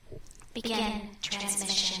Begin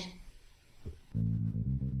transmission.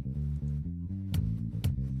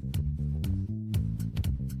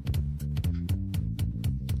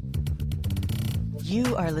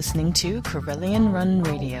 You are listening to Corellian Run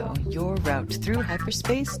Radio, your route through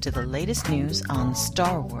hyperspace to the latest news on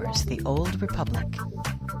Star Wars: The Old Republic.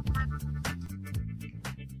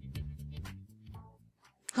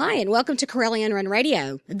 Hi, and welcome to Corellian Run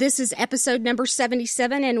Radio. This is episode number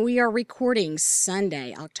 77, and we are recording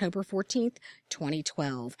Sunday, October 14th,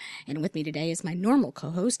 2012. And with me today is my normal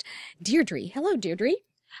co-host, Deirdre. Hello, Deirdre.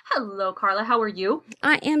 Hello, Carla. How are you?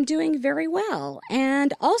 I am doing very well.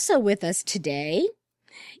 And also with us today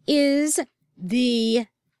is the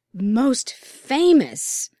most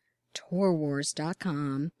famous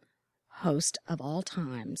TourWars.com host of all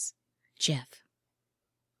times, Jeff.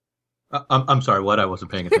 I'm sorry, what? I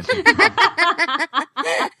wasn't paying attention.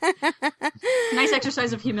 Nice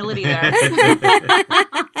exercise of humility there.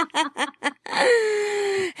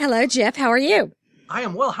 Hello, Jeff. How are you? I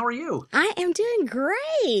am well. How are you? I am doing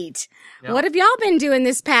great. Yeah. What have y'all been doing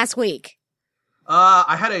this past week?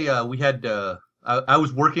 I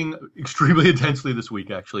was working extremely intensely this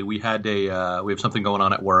week, actually. We have something going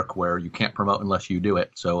on at work where you can't promote unless you do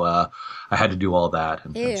it. So, I had to do all that.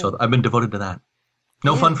 And so I've been devoted to that.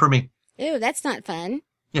 No fun for me. Ew, that's not fun.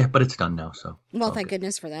 Yeah, but it's done now, so. Well, thank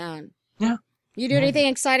goodness for that. Yeah. You do anything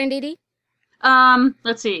exciting, Dee Dee?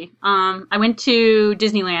 Let's see. I went to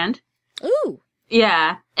Disneyland. Ooh.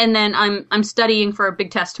 Yeah. And then I'm studying for a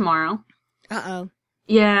big test tomorrow. Uh-oh.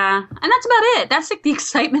 Yeah. And that's about it. That's like the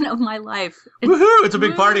excitement of my life. Woohoo! It's a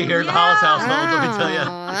big party here at the Hollis household, let me tell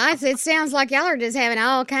you. It sounds like y'all are just having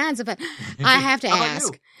all kinds of fun. I have to How about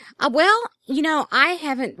ask. you? Well, I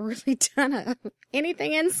haven't really done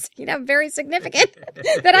anything very significant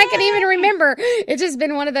that I can even remember. It's just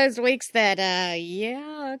been one of those weeks that,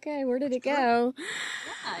 okay, where did it go?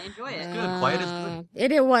 Yeah, enjoy it. It's good. Quiet is good.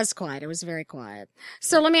 It was quiet. It was very quiet.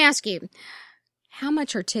 So let me ask you, how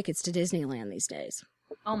much are tickets to Disneyland these days?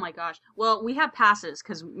 Oh my gosh. Well, we have passes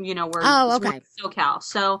because, we're okay. SoCal.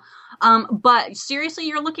 So, but seriously,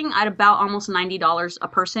 you're looking at about almost $90 a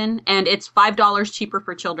person, and it's $5 cheaper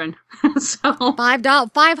for children. So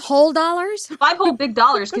 $5 whole dollars? 5 whole big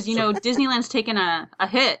dollars because, Disneyland's taken a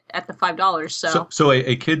hit at the $5. So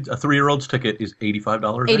a 3-year-old's ticket is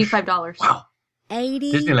 $85? $85. Wow.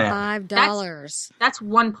 $85. That's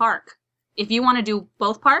one park. If you want to do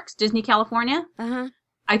both parks, Disney California,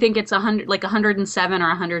 I think it's 107 or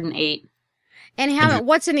 108. And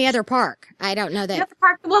what's in the other park? I don't know that. The other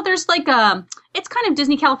park, well, there's it's kind of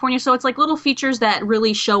Disney California, so it's like little features that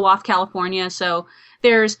really show off California. So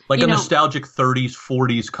there's like a nostalgic 30s,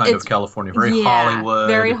 40s kind of California, very Hollywood.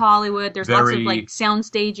 Very Hollywood. There's lots of sound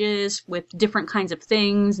stages with different kinds of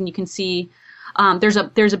things, and you can see there's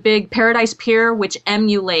a big Paradise Pier which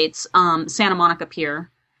emulates Santa Monica Pier.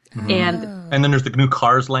 Mm-hmm. And then there's the new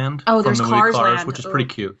Cars Land. Oh, there's Cars Land, which is pretty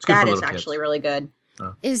cute. It's good that for is little actually kids. really good.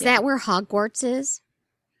 Is that where Hogwarts is?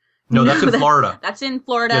 No, that's in Florida. That's in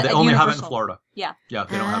Florida. Yeah, they only Universal. have it in Florida. Yeah. Yeah,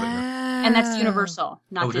 they don't have it here. And that's Universal,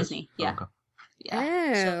 not Disney. Yeah. Okay.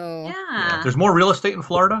 Yeah. So, Yeah. There's more real estate in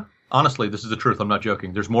Florida. Honestly, this is the truth. I'm not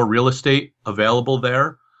joking. There's more real estate available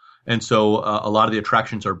there. And so a lot of the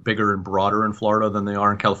attractions are bigger and broader in Florida than they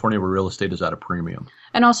are in California, where real estate is at a premium.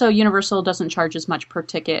 And also, Universal doesn't charge as much per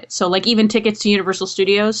ticket. So, even tickets to Universal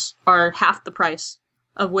Studios are half the price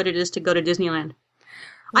of what it is to go to Disneyland.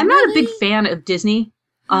 I'm not a big fan of Disney.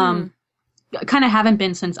 Kind of haven't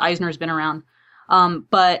been since Eisner's been around.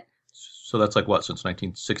 But... So that's since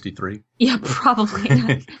 1963? Yeah,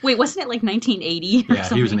 probably. Wait, wasn't it 1980 or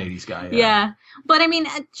something? He was an 80s guy. Yeah. But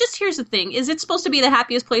just here's the thing. Is it supposed to be the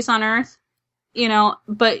happiest place on earth?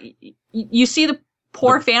 But you see the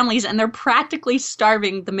poor families and they're practically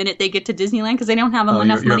starving the minute they get to Disneyland because they don't have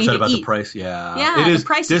enough money to eat. You're upset about the price? Yeah. Yeah, it is. The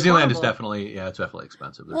price Disneyland is definitely, it's definitely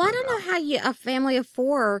expensive. Well, I don't know how a family of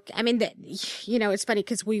four, it's funny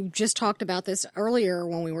because we just talked about this earlier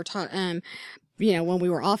when we were talking, when we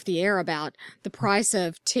were off the air about the price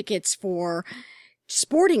of tickets for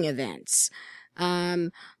sporting events.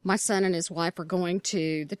 My son and his wife are going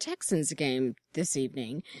to the Texans game this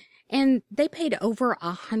evening, and they paid over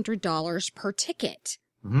 $100 per ticket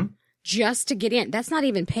just to get in. That's not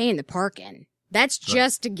even paying the parking. That's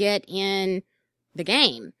just to get in the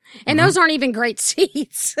game. And those aren't even great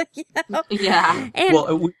seats. Yeah.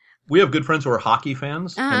 And, we have good friends who are hockey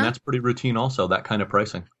fans, and that's pretty routine also, that kind of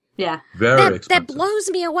pricing. Yeah. Very expensive. That blows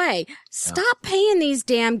me away. Stop paying these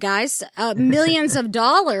damn guys millions of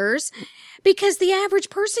dollars because the average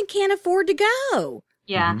person can't afford to go.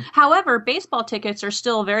 Yeah. Mm-hmm. However, baseball tickets are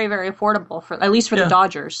still very, very affordable for at least for the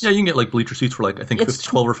Dodgers. Yeah, you can get like bleacher seats for like I think it's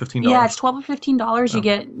 $12 or $15. Yeah, it's $12 or $15. You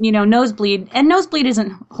get nosebleed, and nosebleed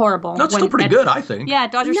isn't horrble. No, it's still pretty good, I think. Yeah,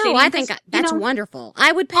 Dodger Stadium. No, I think that's wonderful.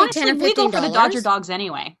 I would pay $10 or $15 legal for the Dodger dogs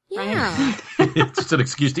anyway. Yeah, right? It's just an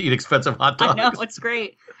excuse to eat expensive hot dogs. I know, it's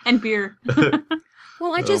great, and beer.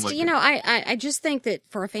 Well, I just, I just think that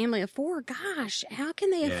for a family of 4, gosh, how can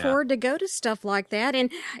they afford to go to stuff like that?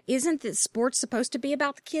 And isn't that sports supposed to be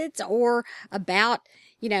about the kids or about,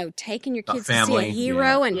 taking your kids to see a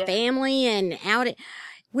hero and family and out it?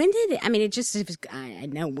 When did it? I mean, I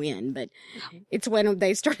know when, but it's when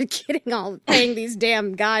they started paying these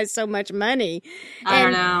damn guys so much money. I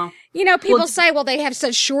don't know. People say, well, they have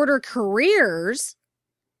such shorter careers.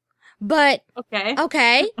 But okay,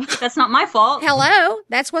 that's not my fault. Hello,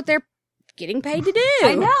 that's what they're getting paid to do.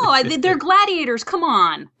 I know. They're gladiators. Come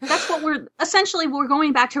on, that's what we're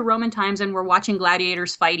going back to Roman times, and we're watching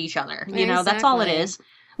gladiators fight each other. That's all it is.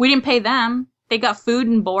 We didn't pay them. They got food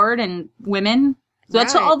and board and women. So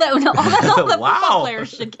that's all that football players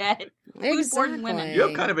should get. Food, board, and women. You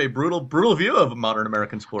have kind of a brutal view of modern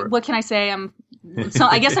American sport. What can I say?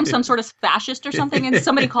 I guess I'm some sort of fascist or something, and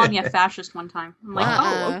somebody called me a fascist one time. I'm like,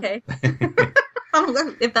 oh, okay.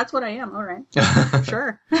 If that's what I am, all right.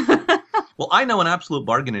 Sure. Well, I know an absolute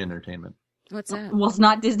bargain in entertainment. What's that? Well, it's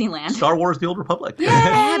not Disneyland. Star Wars The Old Republic. Yay!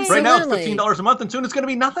 Absolutely. Right now it's $15 a month, and soon it's going to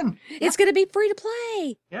be nothing. It's going to be free to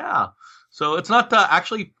play. Yeah. So it's not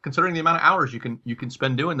actually, considering the amount of hours you can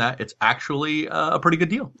spend doing that, it's actually a pretty good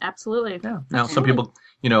deal. Absolutely. Yeah. Now, some people,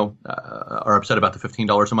 are upset about the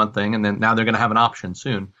 $15 a month thing, and then now they're going to have an option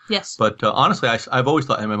soon. Yes. But honestly, I've always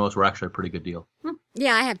thought MMOs were actually a pretty good deal.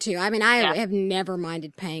 Yeah, I have too. I mean, I have never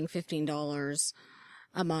minded paying $15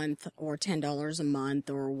 a month or $10 a month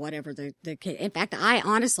or whatever the case. In fact,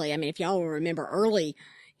 if y'all will remember early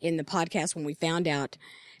in the podcast when we found out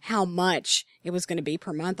how much it was going to be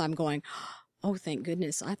per month, I'm going, oh, thank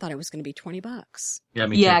goodness. I thought it was going to be $20. Yeah,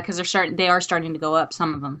 me too. Yeah, because they are starting to go up,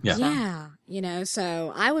 some of them. Yeah. Yeah.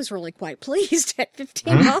 So I was really quite pleased at $15.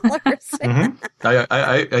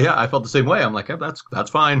 I felt the same way. I'm like, that's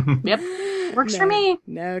fine. Yep. Works for me.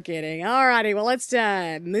 No kidding. All righty. Well, let's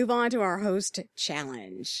move on to our host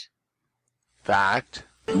challenge. Fact.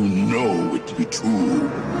 You know it to be true.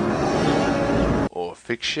 Or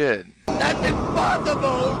fiction. That's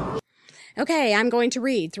impossible! Okay, I'm going to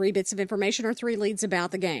read 3 bits of information or 3 leads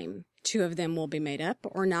about the game. 2 of them will be made up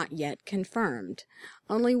or not yet confirmed.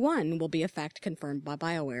 Only 1 will be a fact confirmed by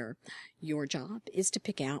BioWare. Your job is to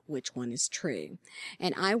pick out which one is true.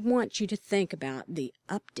 And I want you to think about the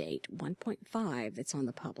update 1.5 that's on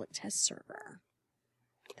the public test server.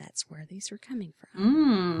 That's where these are coming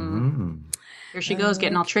from. Here she goes,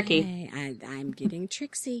 getting all tricky. I'm getting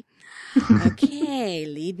tricksy. Okay,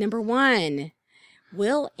 lead number 1.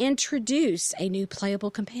 We'll introduce a new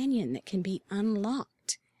playable companion that can be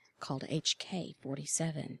unlocked, called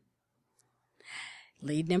HK-47.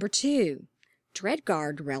 Lead number 2.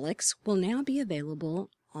 Dreadguard relics will now be available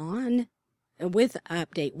with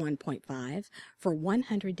update 1.5 for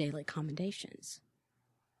 100 daily commendations.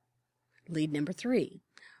 Lead number 3.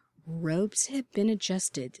 Robes have been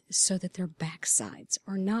adjusted so that their backsides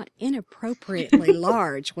are not inappropriately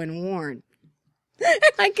large when worn.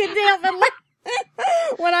 I couldn't help but laugh.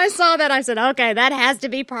 When I saw that, I said, okay, that has to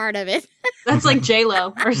be part of it. That's like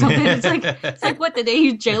J-Lo or something. It's like what, did they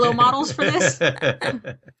use J-Lo models for this?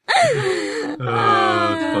 It's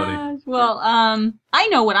funny. Well, I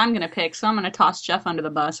know what I'm going to pick, so I'm going to toss Jeff under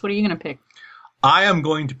the bus. What are you going to pick? I am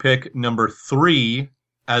going to pick number 3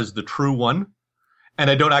 as the true one. And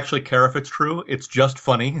I don't actually care if it's true. It's just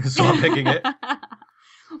funny, so I'm picking it.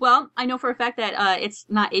 Well, I know for a fact that it's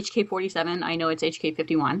not HK-47. I know it's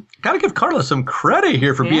HK-51. Gotta give Carla some credit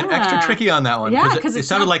here for being extra tricky on that one. Yeah, because it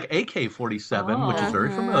sounded like AK-47, which is very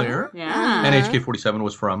familiar. Yeah. And HK-47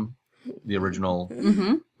 was from the original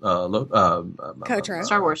KOTOR.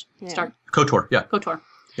 Star Wars. Yeah. KOTOR, yeah. KOTOR.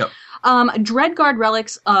 Yep. Dreadguard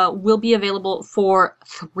relics will be available for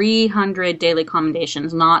 300 daily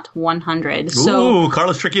commendations, not 100. Ooh,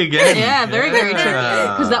 Carla's tricky again. Yeah, very, very tricky.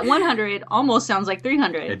 Because that 100 almost sounds like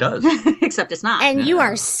 300. It does. Except it's not. And you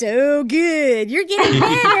are so good. You're getting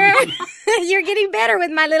better. You're getting better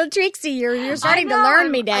with my little Trixie. You're starting to learn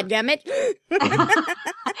me, dadgummit.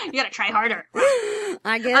 You gotta try harder.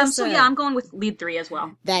 I guess so. Yeah, I'm going with lead 3 as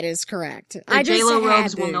well. That is correct. The J-Lo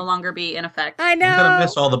robes will no longer be in effect. I know. I'm going to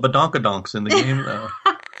miss all the badonkadonks in the game, though.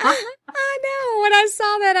 I know. When I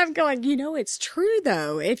saw that, I'm going, it's true,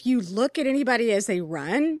 though. If you look at anybody as they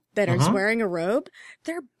run that is wearing a robe,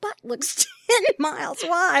 their butt looks miles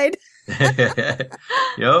wide.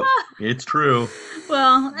 Yep, it's true.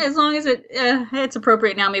 Well, as long as it's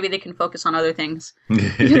appropriate now, maybe they can focus on other things.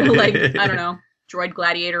 Like, I don't know, droid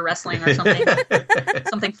gladiator wrestling or something.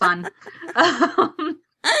 Something fun. Well,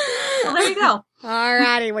 there you go.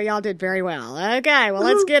 Alrighty, well, y'all did very well. Okay, well,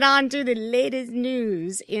 let's get on to the latest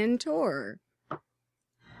news in Tor.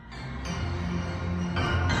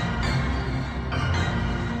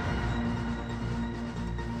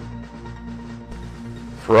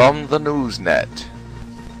 From the Newsnet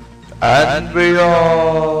and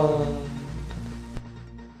beyond.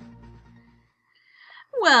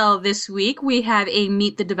 Well, this week we have a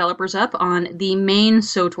Meet the Developers up on the main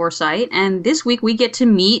SOTOR site, and this week we get to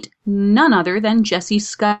meet none other than Jesse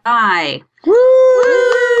Sky. Woo!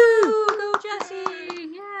 Woo! Go Jesse!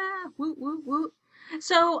 Yeah! Woo, woo, woo.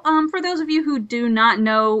 So, for those of you who do not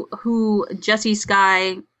know who Jesse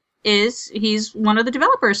Sky is, he's one of the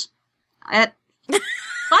developers at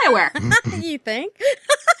BioWare. You think?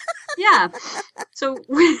 Yeah. So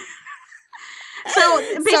basically,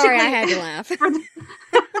 sorry, I had to laugh. For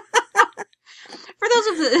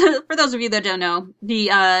those of you that don't know,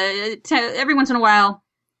 every once in a while,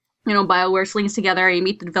 BioWare slings together, you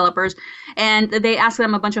meet the developers, and they ask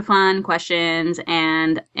them a bunch of fun questions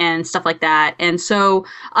and stuff like that. And so,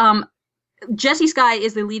 Jesse Sky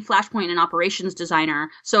is the lead Flashpoint and operations designer.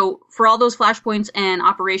 So for all those Flashpoints and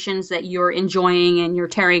operations that you're enjoying and you're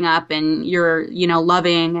tearing up and you're,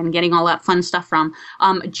 loving and getting all that fun stuff from,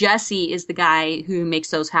 Jesse is the guy who makes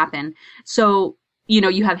those happen. So,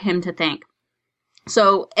 you have him to thank.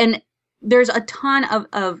 So, and there's a ton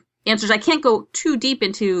of answers. I can't go too deep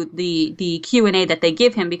into the Q&A that they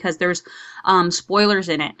give him because there's, spoilers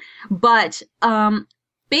in it. But,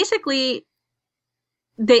 basically,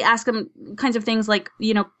 they ask him kinds of things like,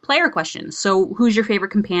 player questions. So who's your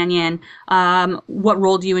favorite companion? What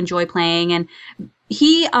role do you enjoy playing? And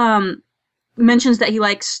he mentions that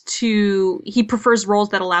he prefers roles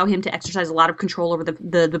that allow him to exercise a lot of control over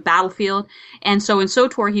the battlefield. And so in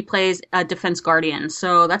SOTOR, he plays a defense guardian.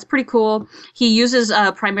 So that's pretty cool. He uses,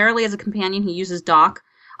 primarily as a companion, he uses Doc.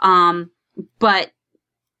 But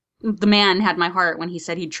the man had my heart when he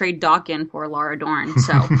said he'd trade Doc in for Laura Dorn.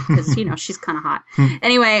 So, because, she's kind of hot.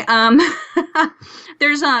 Anyway,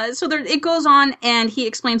 it goes on and he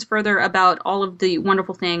explains further about all of the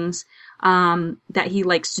wonderful things, that he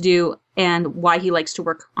likes to do and why he likes to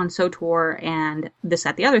work on SOTOR and this,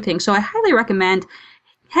 that, the other thing. So I highly recommend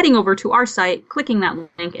heading over to our site, clicking that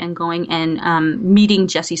link and going and, meeting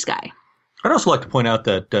Jesse Sky. I'd also like to point out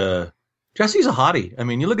that, Jesse's a hottie. I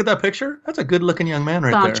mean, you look at that picture, that's a good-looking young man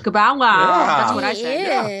right there. Kabow wow. Yeah. That's what I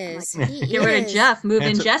said. Is. Yeah. He Get rid of Jeff, move in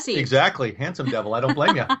Handsome, Jesse. Exactly. Handsome devil. I don't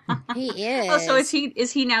blame you. He is. Oh, so is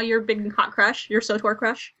he now your big hot crush, your SOTOR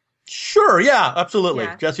crush? Sure, yeah, absolutely.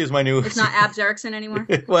 Yeah. Jesse is my new... It's not Abs Erickson anymore?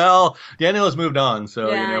 Well, Daniel has moved on, so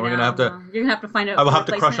we're going to have to... You're going to have to find out. I will have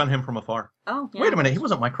to crush on him from afar. Oh, yeah. Wait a minute, he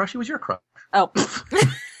wasn't my crush, he was your crush. Oh.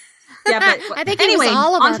 Yeah, but I think anyway, it was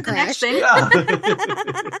all of on our to the next crush. thing. Yeah.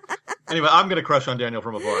 Anyway, I'm going to crush on Daniel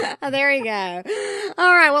from afar. Oh, there you go.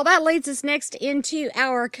 All right. Well, that leads us next into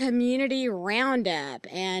our community roundup.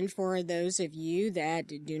 And for those of you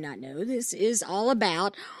that do not know, this is all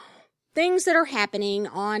about things that are happening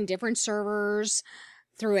on different servers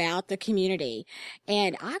throughout the community.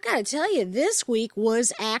 And I gotta tell you, this week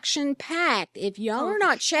was action-packed. If y'all are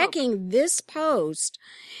not checking this post,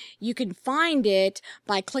 you can find it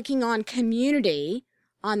by clicking on community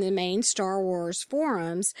on the main Star Wars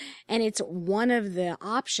forums, and it's one of the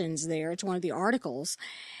options there. It's one of the articles.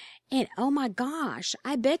 And oh my gosh,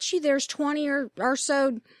 I bet you there's 20 or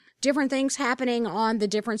so different things happening on the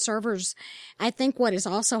different servers. I think what is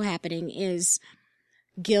also happening is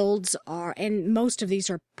guilds are, and most of these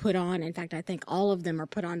are put on, in fact, I think all of them are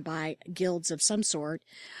put on by guilds of some sort,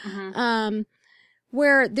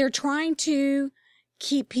 where they're trying to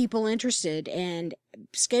keep people interested and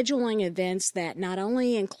scheduling events that not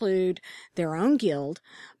only include their own guild,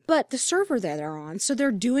 but the server that they're on. So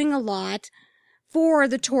they're doing a lot for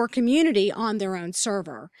the Tor community on their own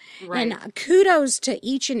server. Right. And kudos to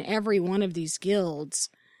each and every one of these guilds,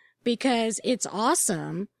 because it's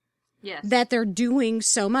awesome that they're doing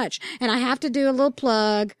so much. And I have to do a little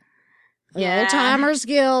plug. The Old Timers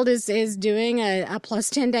Guild is doing a plus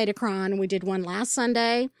 10 Datacron. We did one last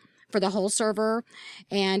Sunday for the whole server,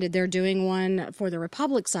 and they're doing one for the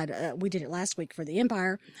Republic side. We did it last week for the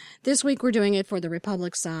Empire. This week we're doing it for the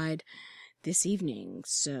Republic side this evening.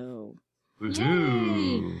 So,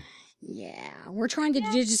 yeah, we're trying to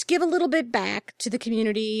just give a little bit back to the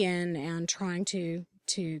community and trying to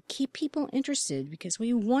keep people interested, because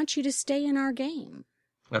we want you to stay in our game.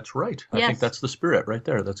 That's right. I Yes. think that's the spirit right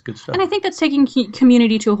there. That's good stuff. And I think that's taking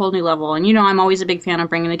community to a whole new level. And, I'm always a big fan of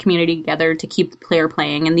bringing the community together to keep the player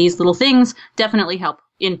playing. And these little things definitely help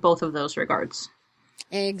in both of those regards.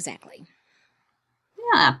 Exactly.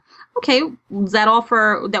 Yeah. Okay. Is that all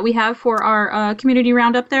that we have for our community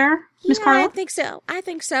roundup there, Miss Carla? I think so.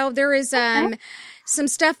 There is some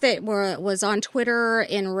stuff that was on Twitter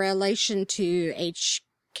in relation to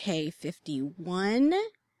HK-51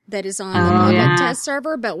 that is on the public test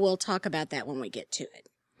server, but we'll talk about that when we get to it.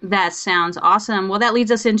 That sounds awesome. Well, that leads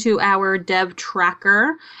us into our dev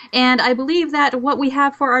tracker. And I believe that what we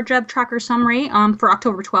have for our dev tracker summary for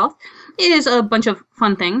October 12th is a bunch of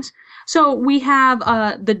fun things. So we have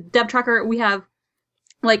the dev tracker. We have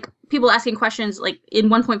like people asking questions like in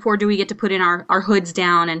 1.4, do we get to put in our hoods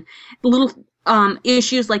down? And little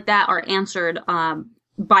issues like that are answered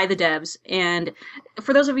by the devs. And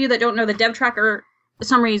for those of you that don't know, the dev tracker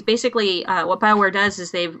summary is basically what BioWare does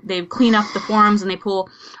is they've cleaned up the forums and they pull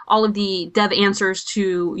all of the dev answers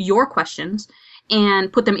to your questions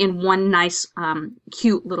and put them in one nice,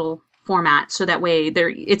 cute little format. So that way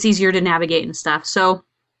it's easier to navigate and stuff. So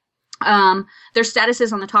their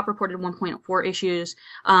statuses on the top reported 1.4 issues.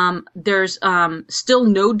 There's still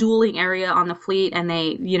no dueling area on the fleet, and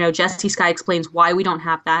Jesse Sky explains why we don't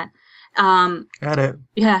have that. Add it.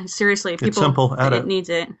 Yeah, seriously. It's simple. Add it. Needs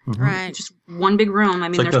it. Mm-hmm. Right. It's just one big room. I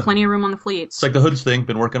mean, there's plenty of room on the fleet. It's like the hoods thing.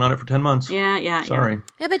 Been working on it for 10 months. Yeah. Sorry.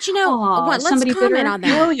 Yeah, but let's somebody comment bitter? on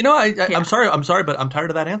that. Well, I'm sorry, but I'm tired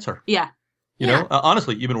of that answer. Yeah. You know,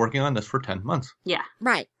 honestly, you've been working on this for 10 months. Yeah.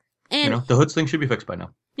 Right. And the hoods thing should be fixed by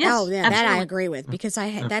now. Yes, oh, yeah, that I absolutely. agree with because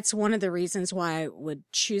that's one of the reasons why I would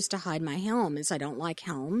choose to hide my helm is I don't like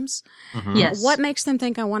helms. Mm-hmm. Yes. What makes them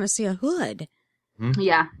think I want to see a hood? Mm-hmm.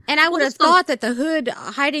 Yeah. And I would have thought that the hood,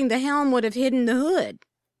 hiding the helm would have hidden the hood.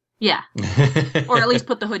 Yeah. Or at least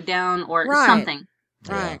put the hood down or Right. something.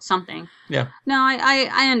 Right. Something. Yeah. No,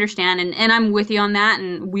 I understand and I'm with you on that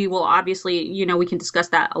and we will obviously, we can discuss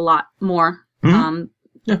that a lot more. Mm-hmm.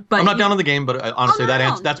 Yeah, but I'm not down on the game, but honestly,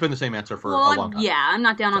 no. that's been the same answer for a long time. Yeah, I'm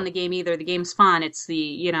not down on the game either. The game's fun. It's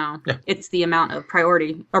the, it's the amount of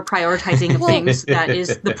priority or prioritizing of things that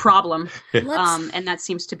is the problem. And that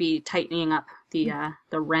seems to be tightening up the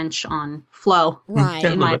wrench on flow, Right.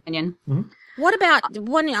 in my opinion. Mm-hmm. What about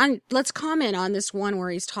let's comment on this one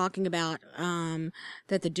where he's talking about that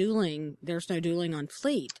there's no dueling on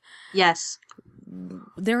fleet. Yes.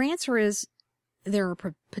 Their answer is there are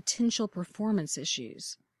potential performance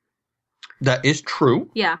issues. That is true.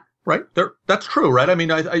 Yeah. Right? That's true, right? I mean,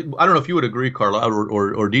 I don't know if you would agree, Carla,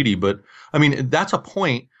 or Dee Dee, but I mean, that's a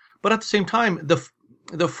point. But at the same time,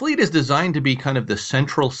 the fleet is designed to be kind of the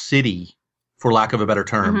central city, for lack of a better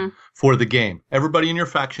term, for the game. Everybody in your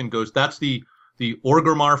faction goes, that's the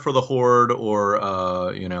Orgrimmar for the Horde, or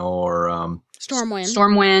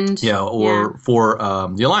Stormwind. Yeah, for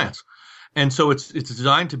the Alliance. And so it's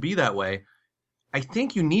designed to be that way. I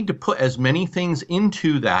think you need to put as many things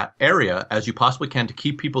into that area as you possibly can to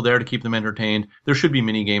keep people there, to keep them entertained. There should be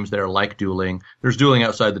mini games there like dueling. There's dueling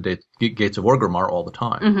outside the gates of Orgrimmar all the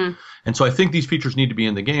time. Mm-hmm. And so I think these features need to be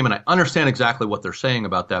in the game, and I understand exactly what they're saying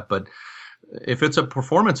about that. But if it's a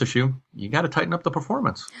performance issue, you got to tighten up the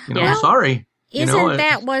performance. I'm sorry. Isn't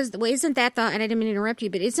that the, and I didn't mean to interrupt you,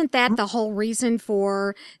 but isn't that the whole reason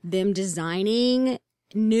for them designing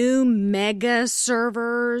new mega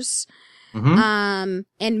servers? And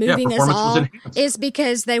moving us all is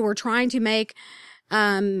because they were trying to make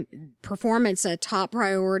performance a top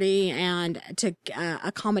priority and to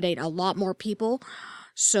accommodate a lot more people.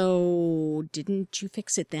 So didn't you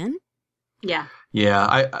fix it then? Yeah.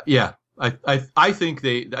 Yeah. I think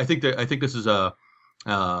this is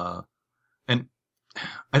and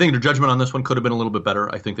I think their judgment on this one could have been a little bit better.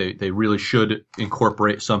 I think they really should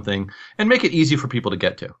incorporate something and make it easy for people to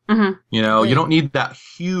get to. Mm-hmm. You don't need that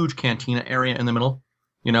huge cantina area in the middle.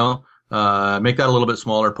 Make that a little bit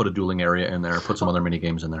smaller, put a dueling area in there, put some other mini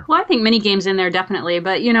games in there. Well, I think mini games in there definitely,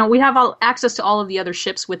 but we have access to all of the other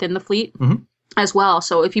ships within the fleet. Mm-hmm. As well.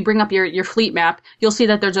 So if you bring up your fleet map, you'll see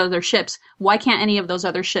that there's other ships. Why can't any of those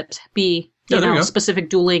other ships be, specific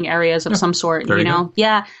dueling areas of some sort?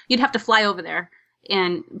 Yeah, you'd have to fly over there.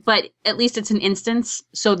 But at least it's an instance,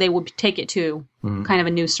 so they would take it to kind of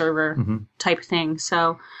a new server type thing.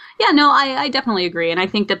 So, I definitely agree. And I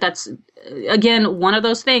think that's, again, one of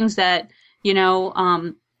those things that,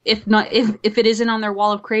 if it isn't on their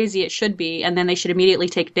wall of crazy, it should be. And then they should immediately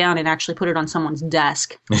take it down and actually put it on someone's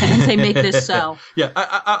desk and say, make this so. Yeah,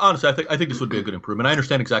 I honestly, I think this would be a good improvement. I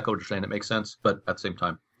understand exactly what you're saying. It makes sense. But at the same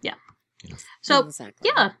time. Yeah. So,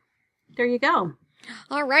 there you go.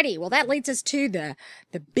 Alrighty, well that leads us to the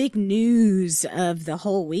big news of the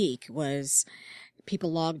whole week was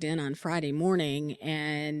people logged in on Friday morning,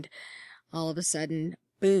 and all of a sudden,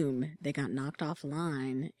 boom, they got knocked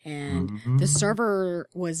offline, and the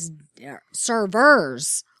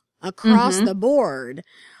servers across the board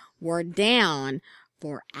were down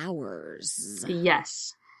for hours.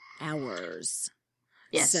 Yes. Hours.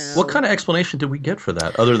 Yes. So, What kind of explanation did we get for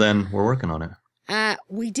that, other than we're working on it?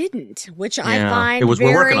 we didn't, which I find it was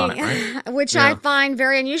very, we're working on it, right? which I find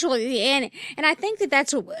very unusual. And I think that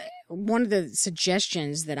that's one of the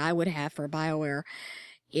suggestions that I would have for BioWare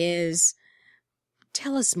is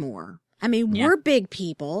tell us more. I mean, we're big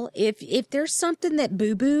people. If there's something that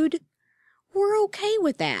boo-booed, we're okay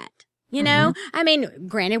with that. You know? I mean,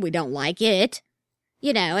 granted, we don't like it.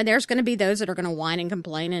 You know, and there's going to be those that are going to whine and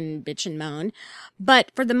complain and bitch and moan.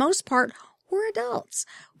 But for the most part, we're adults.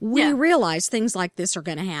 We realize things like this are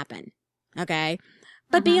going to happen. Okay?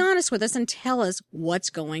 But be honest with us and tell us what's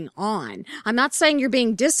going on. I'm not saying you're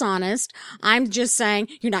being dishonest. I'm just saying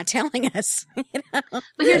you're not telling us. You know?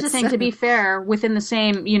 But here's the thing, to be fair, within the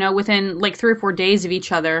same, within like 3 or 4 days of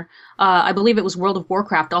each other, I believe it was World of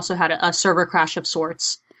Warcraft also had a server crash of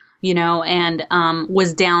sorts, and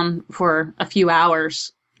was down for a few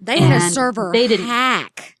hours. They had a server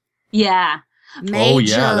hack. Yeah. Major. Oh,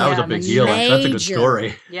 yeah, that was a big deal. That's a good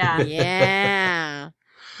story. Yeah. Yeah.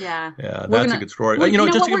 Yeah. Yeah, that's a good story. We're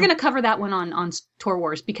going to cover that one on Tour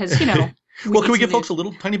Wars because, Well, can we give folks a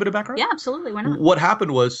little tiny bit of background? Yeah, absolutely. Why not? What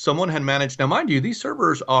happened was someone had managed. Now, mind you, these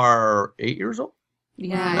servers are 8 years old.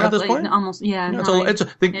 Yeah, at this point, almost. Yeah,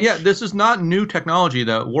 this is not new technology.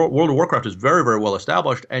 The World of Warcraft is very, very well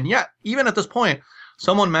established, and yet even at this point,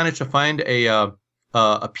 someone managed to find a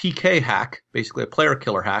PK hack, basically a player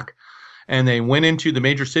killer hack, and they went into the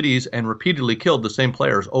major cities and repeatedly killed the same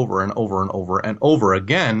players over and over and over and over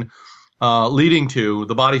again, leading to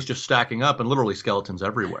the bodies just stacking up and literally skeletons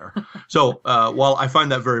everywhere. So while I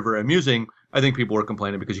find that very, very amusing, I think people were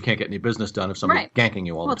complaining because you can't get any business done if somebody's ganking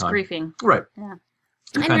you all the time. Well, it's griefing. Right. Yeah.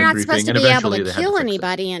 And you're not supposed to be able to kill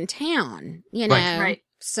anybody in town, Right.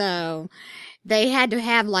 So they had to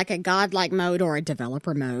have like a godlike mode or a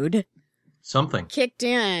developer mode. Something. Kicked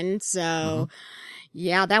in. So,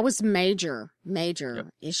 yeah, that was major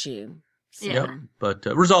issue. So. Yep. But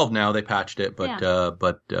resolved now. They patched it. But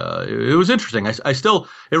it was interesting. It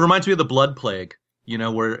reminds me of the blood plague.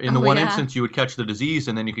 Where in the one instance you would catch the disease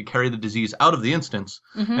and then you could carry the disease out of the instance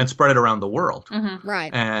and spread it around the world. Right.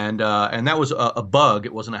 And that was a bug.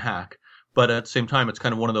 It wasn't a hack. But at the same time, it's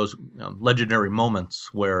kind of one of those legendary moments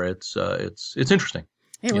where it's interesting.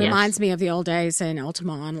 It reminds me of the old days in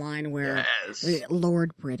Ultima Online where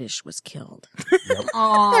Lord British was killed. Yep.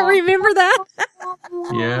 I remember that.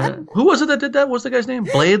 Yeah. Who was it that did that? What's the guy's name?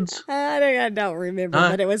 Blades? I don't remember,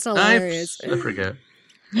 but it was hilarious. I forget.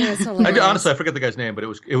 It was hilarious. Honestly, I forget the guy's name, but it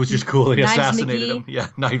was just cool. He assassinated him. Yeah,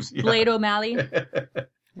 knives. Yeah. Blade O'Malley.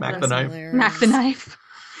 Mac the knife. Hilarious. Mac the knife.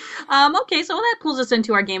 Okay, so that pulls us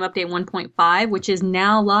into our game update 1.5, which is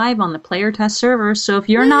now live on the player test server. So if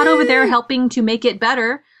you're not over there helping to make it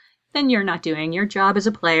better, then you're not doing your job as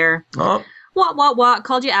a player. Oh. What?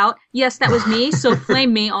 Called you out. Yes, that was me, so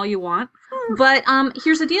flame me all you want. But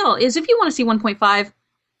here's the deal, is if you want to see 1.5,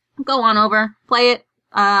 go on over, play it.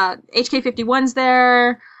 HK-51's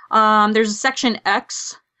there. There's a Section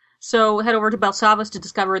X. So head over to Belsavos to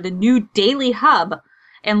discover the new daily hub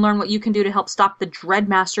and learn what you can do to help stop the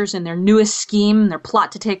Dreadmasters in their newest scheme, their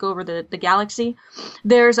plot to take over the galaxy.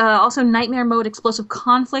 There's also Nightmare Mode Explosive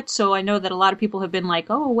Conflict, so I know that a lot of people have been like,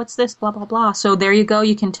 oh, what's this, blah, blah, blah. So there you go,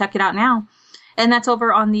 you can check it out now. And that's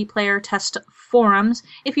over on the player test forums.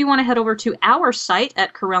 If you want to head over to our site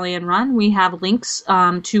at Corellian Run, we have links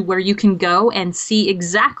to where you can go and see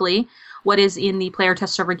exactly what is in the player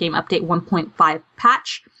test server game update 1.5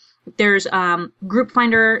 patch. There's group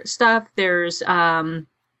finder stuff. There's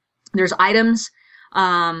items.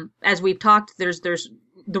 As we've talked, there's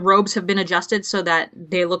the robes have been adjusted so that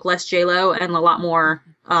they look less J-Lo and a lot more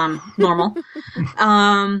normal.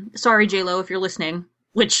 Sorry, J-Lo, if you're listening.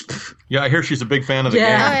 Which I hear she's a big fan of the game.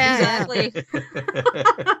 Yeah, exactly.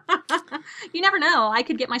 You never know. I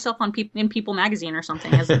could get myself on in People magazine or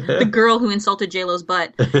something as the girl who insulted J-Lo's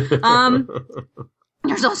butt.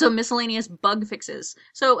 There's also miscellaneous bug fixes.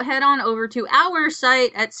 So head on over to our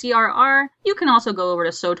site at CRR. You can also go over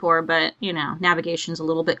to SOTOR, but, navigation's a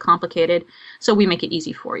little bit complicated, so we make it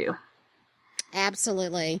easy for you.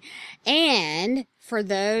 Absolutely. And for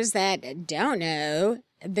those that don't know,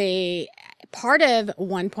 the part of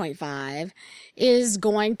 1.5 is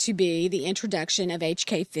going to be the introduction of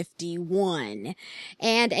HK-51.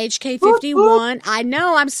 And HK-51, I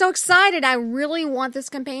know, I'm so excited. I really want this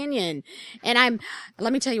companion. And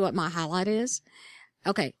let me tell you what my highlight is.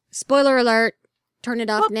 Okay, spoiler alert. Turn it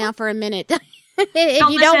off now for a minute. If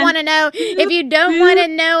you don't want to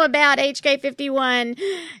know about HK-51,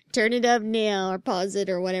 turn it up now or pause it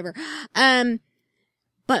or whatever.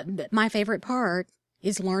 But my favorite part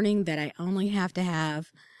is learning that I only have to have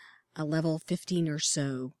a level 15 or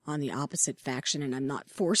so on the opposite faction, and I'm not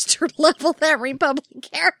forced to level that Republic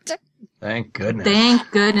character. Thank goodness.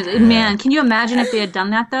 Yeah. Man, can you imagine if they had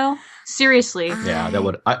done that, though? Seriously. Yeah, that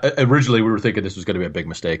would. Originally, we were thinking this was going to be a big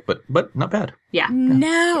mistake, but not bad. Yeah.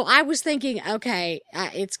 No, I was thinking, okay,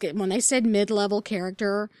 it's good. When they said mid-level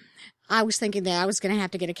character, I was thinking that I was going to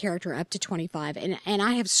have to get a character up to 25, and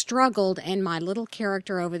I have struggled, and my little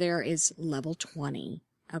character over there is level 20.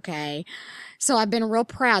 Okay. So I've been real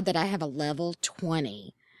proud that I have a level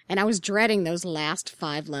 20, and I was dreading those last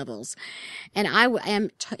 5 levels, and I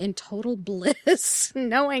am in total bliss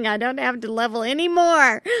knowing I don't have to level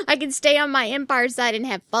anymore. I can stay on my Empire side and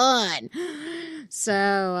have fun.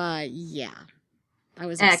 So, yeah, I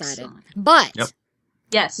was excited. Excellent. But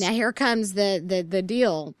yes, now here comes the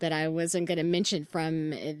deal that I wasn't going to mention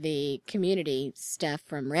from the community stuff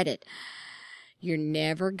from Reddit. You're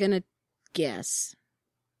never going to guess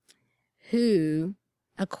who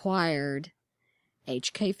acquired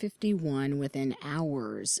HK-51 within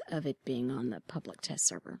hours of it being on the public test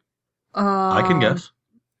server. I can guess.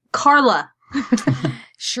 Carla.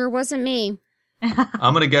 Sure wasn't me.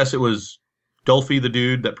 I'm going to guess it was Dolphy, the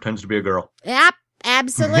dude that pretends to be a girl. Yep,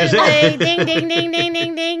 absolutely. Ding, ding, ding, ding,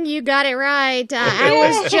 ding, ding. You got it right. I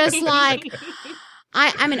was just like,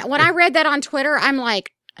 I mean, when I read that on Twitter, I'm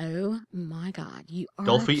like, oh my God, you are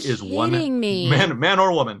Dolphy is kidding me. Man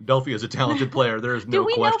or woman. Dolphy is a talented player. There is no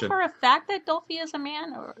question. Do we know for a fact that Dolphy is a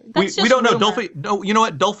man? Or we don't know. Dolphy. No, you know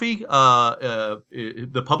what? Dolphy.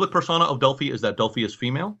 The public persona of Dolphy is that Dolphy is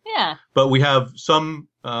female. Yeah. But we have some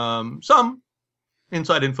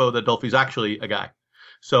inside info that Dolphy's actually a guy.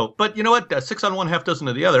 So, but you know what? 6 on one, half dozen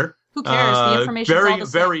of the other. Who cares? The information is all the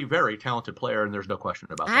same. Very, very talented player, and there's no question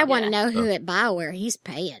about that. I want to know who at BioWare he's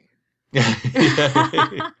paying.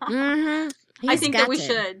 Mm-hmm. I think that we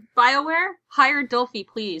should. BioWare, hire Dolphy,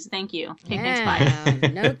 please. Thank you. Okay, thanks, bye.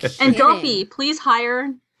 No kidding. And Dolphy, please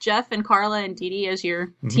hire Jeff and Carla and Dee Dee as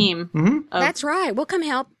your team. Mm-hmm. That's right. We'll come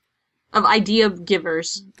help. Of idea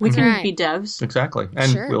givers. We can be devs. Exactly.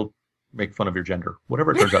 And we'll make fun of your gender.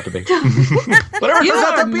 Whatever it turns out to be. Whatever it turns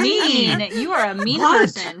out to be. You are a mean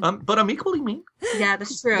person. But I'm equally mean. Yeah,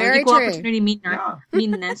 that's true. Very Equal true. opportunity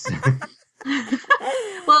meanness.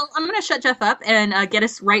 Well, I'm going to shut Jeff up and get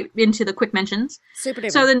us right into the quick mentions. Super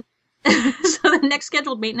duper. So the next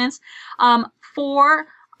scheduled maintenance for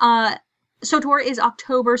SOTOR is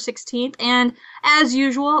October 16th, and as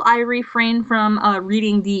usual, I refrain from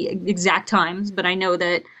reading the exact times, but I know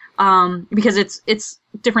that because it's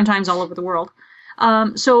different times all over the world.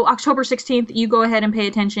 So October 16th, you go ahead and pay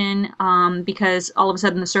attention because all of a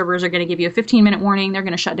sudden the servers are going to give you a 15-minute warning. They're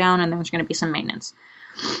going to shut down, and there's going to be some maintenance.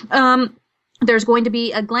 There's going to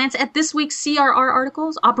be a glance at this week's CRR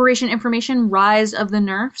articles, Operation Information, Rise of the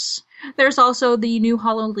Nerfs. There's also the new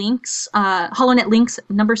HoloNet Links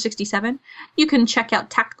number 67. You can check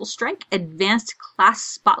out Tactical Strike, Advanced Class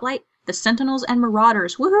Spotlight, the Sentinels, and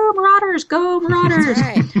Marauders. Woohoo, Marauders! Go, Marauders! That's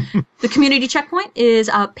right. The community checkpoint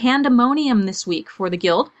is Pandemonium this week for the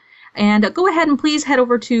Guild. And go ahead and please head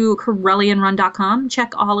over to CorellianRun.com.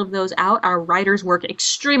 Check all of those out. Our writers work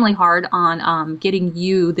extremely hard on getting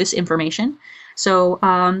you this information. So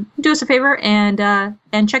do us a favor and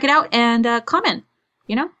check it out and comment,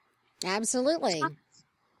 you know? Absolutely.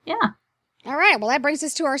 Yeah. All right. Well, that brings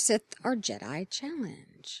us to our Sith or Jedi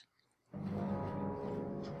challenge.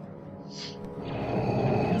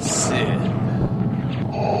 Sith.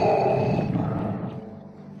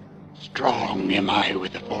 Strong am I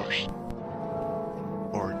with the Force.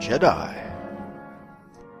 Or Jedi.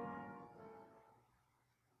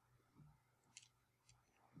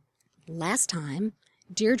 Last time,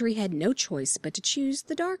 Deirdre had no choice but to choose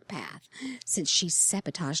the dark path, since she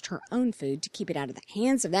sabotaged her own food to keep it out of the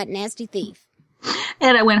hands of that nasty thief.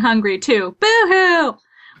 And I went hungry, too. Boo-hoo!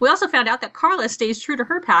 We also found out that Carla stays true to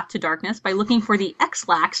her path to darkness by looking for the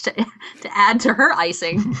X-Lax to add to her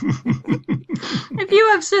icing. If you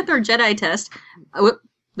have Sith or Jedi test,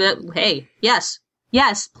 hey, yes,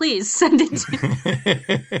 please send it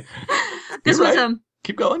to This was right.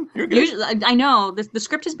 Keep going. You're good. Usually, I know the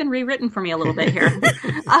script has been rewritten for me a little bit here.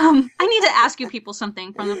 I need to ask you people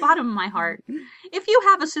something from the bottom of my heart. If you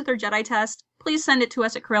have a Sith or Jedi test, please send it to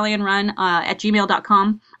us at CorellianRun at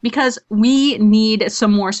gmail.com because we need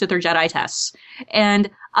some more Sith or Jedi tests. And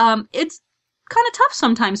it's kind of tough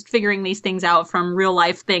sometimes figuring these things out from real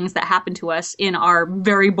life things that happen to us in our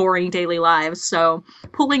very boring daily lives. So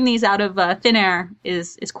pulling these out of thin air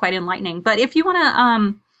is quite enlightening. But if you want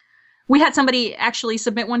to we had somebody actually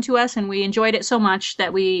submit one to us, and we enjoyed it so much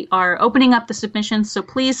that we are opening up the submissions. So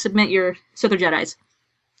please submit your Sith or Jedis.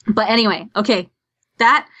 But anyway, okay,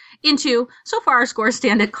 that into, so far our scores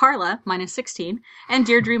stand at Carla, -16, and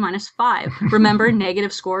Deirdre, -5. Remember,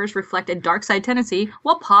 negative scores reflect a dark side tendency,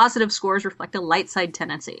 while positive scores reflect a light side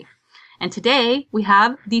tendency. And today, we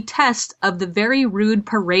have the test of the very rude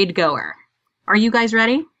parade goer. Are you guys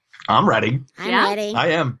ready? I'm ready. I'm ready. I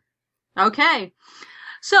am. Okay.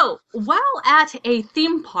 So, while at a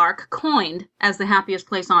theme park coined as the happiest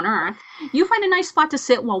place on Earth, you find a nice spot to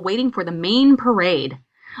sit while waiting for the main parade.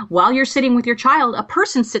 While you're sitting with your child, a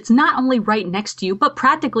person sits not only right next to you, but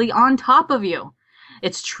practically on top of you.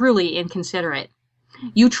 It's truly inconsiderate.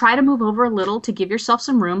 You try to move over a little to give yourself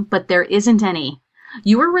some room, but there isn't any.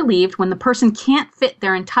 You are relieved when the person can't fit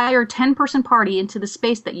their entire 10-person party into the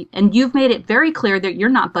space and you've made it very clear that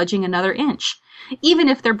you're not budging another inch, even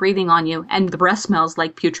if they're breathing on you and the breath smells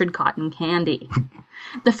like putrid cotton candy.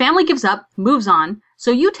 The family gives up, moves on,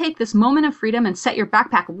 so you take this moment of freedom and set your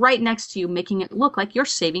backpack right next to you, making it look like you're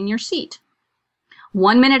saving your seat.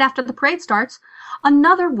 1 minute after the parade starts,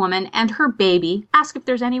 another woman and her baby ask if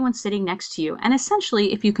there's anyone sitting next to you, and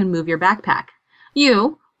essentially if you can move your backpack.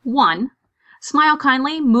 You, 1, smile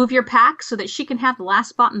kindly, move your pack so that she can have the last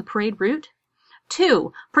spot in the parade route.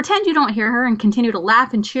 2, pretend you don't hear her and continue to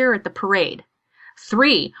laugh and cheer at the parade.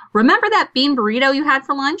 3, remember that bean burrito you had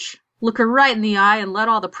for lunch? Look her right in the eye and let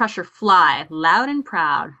all the pressure fly, loud and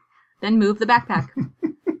proud. Then move the backpack.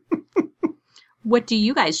 What do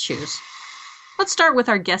you guys choose? Let's start with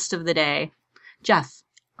our guest of the day, Jeff.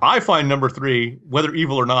 I find number 3, whether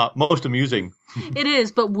evil or not, most amusing. It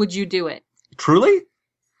is, but would you do it? Truly?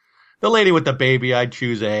 The lady with the baby, I'd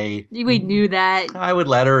choose A. We knew that. I would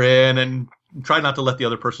let her in and try not to let the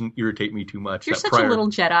other person irritate me too much. You're such a little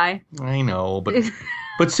Jedi. I know,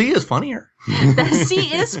 but C is funnier.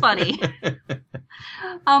 C is funny.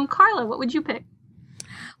 Carla, what would you pick?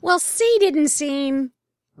 Well, C didn't seem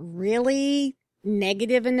really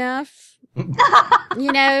negative enough,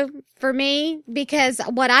 for me, because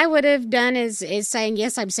what I would have done is saying,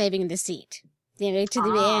 yes, I'm saving the seat. To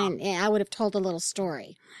the end, and I would have told a little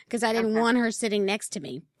story because I didn't want her sitting next to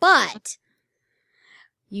me. But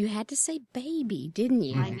you had to say baby, didn't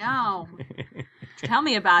you? I know. Tell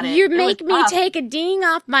me about it. You make me take a ding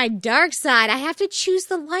off my dark side. I have to choose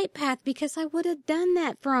the light path because I would have done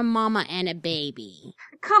that for a mama and a baby.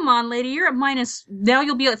 Come on, lady. You're at minus. Now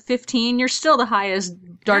you'll be at 15. You're still the highest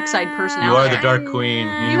dark side person You out are there. the dark queen.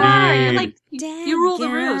 You are. You're like, you rule the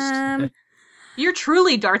roost. You're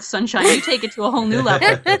truly Darth Sunshine. You take it to a whole new level.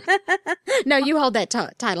 No, you hold that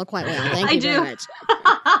title quite well. Thank you very much.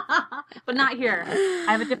 But not here.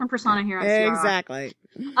 I have a different persona here on CRR. Exactly.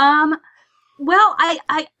 Well,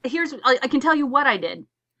 I can tell you what I did.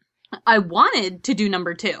 I wanted to do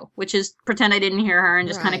number 2, which is pretend I didn't hear her and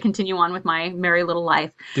just kind of continue on with my merry little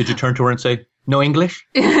life. Did you turn to her and say, no English?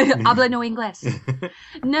 Habla no inglés.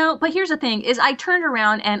 No, but here's the thing, is I turned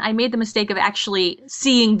around and I made the mistake of actually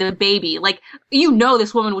seeing the baby. Like,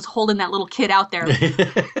 this woman was holding that little kid out there. Like,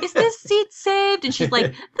 is this seat saved? And she's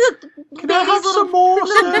like, the baby's little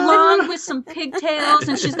blonde with some pigtails,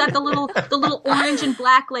 and she's got the little orange and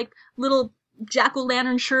black, like, little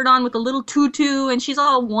jack-o'-lantern shirt on with a little tutu, and she's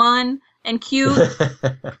all one and cute.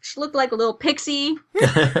 She looked like a little pixie.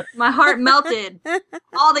 My heart melted.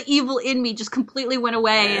 All the evil in me just completely went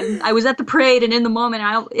away, and I was at the parade, and in the moment,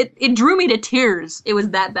 it drew me to tears. It was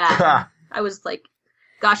that bad. I was like,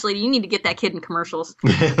 gosh, lady, you need to get that kid in commercials.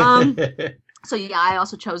 So yeah, I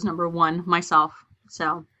also chose number 1 myself.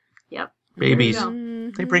 So, yep. Babies.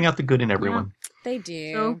 They bring out the good in everyone. Yeah, they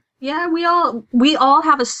do. So, yeah, we all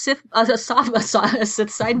have a Sith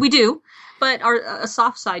side. We do, but a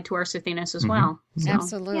soft side to our Sithiness as well. So,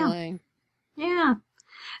 absolutely. Yeah.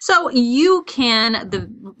 So the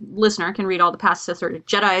listener can read all the past Sith or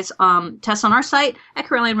Jedi's tests on our site at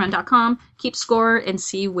CorellianRun.com. Keep score and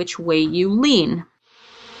see which way you lean.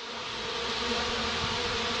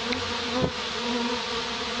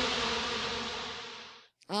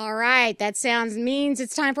 All right, that means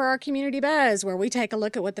it's time for our Community Buzz, where we take a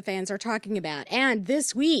look at what the fans are talking about. And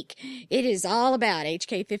this week, it is all about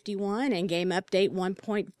HK-51 and Game Update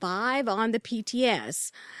 1.5 on the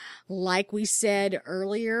PTS. Like we said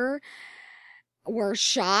earlier, we're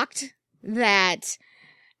shocked that,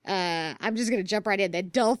 I'm just going to jump right in,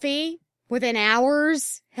 that Delphi, within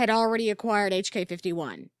hours, had already acquired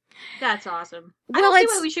HK-51. That's awesome. Well, I don't see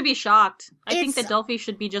why we should be shocked. I think that Delphi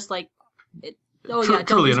should be just like...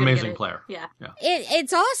 Truly an amazing player. Yeah.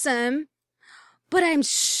 It's awesome, but I'm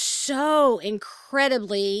so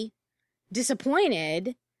incredibly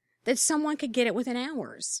disappointed that someone could get it within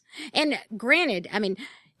hours. And granted, I mean,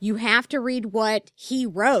 you have to read what he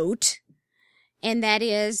wrote. And that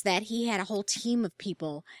is that he had a whole team of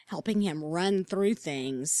people helping him run through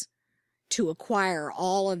things to acquire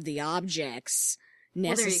all of the objects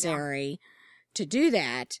necessary to do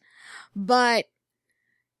that. But,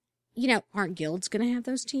 aren't guilds going to have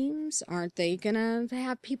those teams? Aren't they going to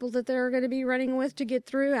have people that they're going to be running with to get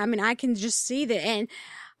through? I mean, I can just see that. And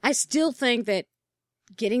I still think that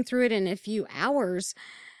getting through it in a few hours,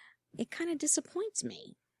 it kind of disappoints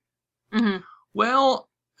me. Mm-hmm. Well,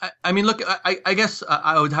 I mean, look, I guess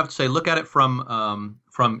I would have to say, look at it from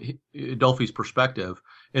Dolphy's perspective,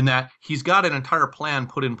 in that he's got an entire plan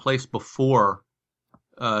put in place before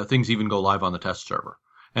things even go live on the test server,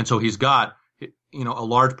 and so he's got a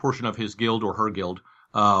large portion of his guild or her guild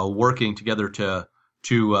working together to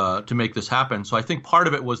make this happen. So I think part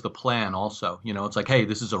of it was the plan. Also, it's like, hey,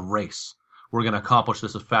 this is a race. We're going to accomplish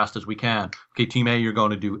this as fast as we can. Okay, Team A, you're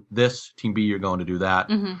going to do this. Team B, you're going to do that.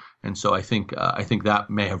 Mm-hmm. And so I think that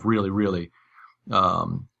may have really, really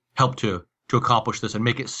helped to accomplish this and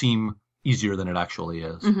make it seem easier than it actually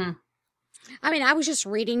is. Mm-hmm. I mean, I was just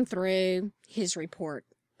reading through his report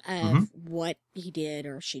of what he did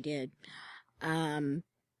or she did, and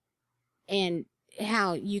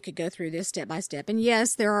how you could go through this step by step. And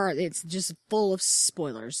yes, it's just full of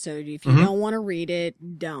spoilers. So if you don't want to read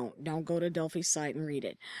it, don't go to Dolphy's site and read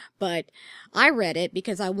it. But I read it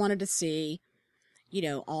because I wanted to see,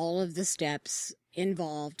 all of the steps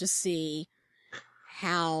involved, to see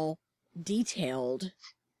how detailed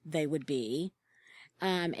they would be.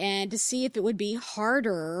 And to see if it would be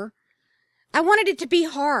harder. I wanted it to be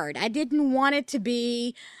hard. I didn't want it to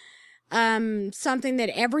be something that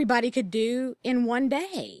everybody could do in one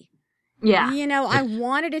day. Yeah. I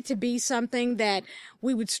wanted it to be something that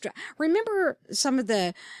we would remember some of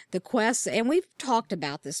the quests, and we've talked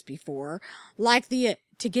about this before, like to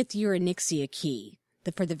get your Onyxia key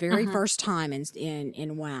for the very first time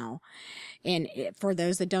in WoW. And for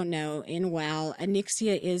those that don't know, in WoW,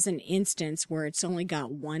 Onyxia is an instance where it's only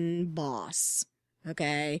got one boss.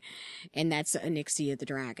 Okay. And that's Onyxia the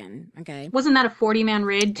dragon. Okay. Wasn't that a 40-man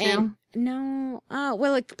raid too? No.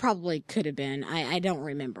 Well, it probably could have been. I don't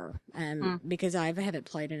remember. Because I haven't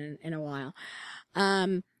played in a while.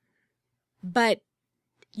 But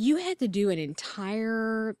you had to do an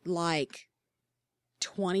entire,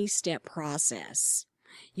 20-step process.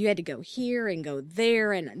 You had to go here and go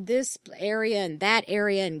there and this area and that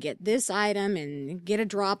area and get this item and get a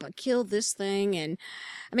drop, kill this thing. And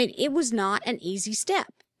I mean, it was not an easy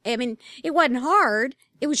step. I mean, it wasn't hard.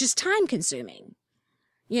 It was just time consuming,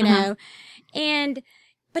 know,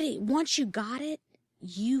 but once you got it,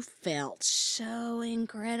 you felt so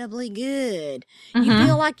incredibly good. You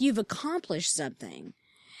feel like you've accomplished something.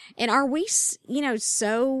 And are we,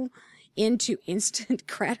 so into instant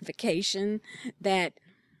gratification that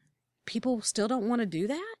people still don't want to do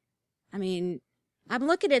that? I mean, I'm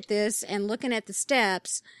looking at this and looking at the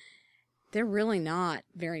steps. They're really not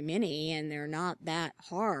very many, and they're not that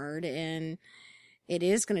hard, and it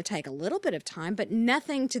is going to take a little bit of time, but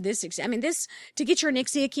nothing to this extent. I mean, to get your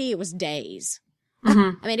Onyxia key, it was days.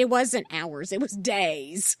 I mean, it wasn't hours, it was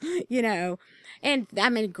days, and I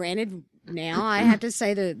mean, granted, now I have to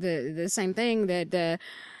say the same thing, that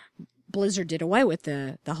Blizzard did away with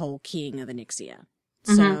the whole keying of Onyxia.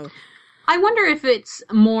 So I wonder if it's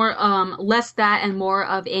more less that and more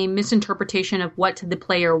of a misinterpretation of what the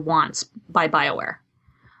player wants by BioWare.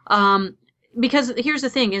 Because here's the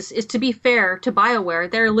thing: is to be fair to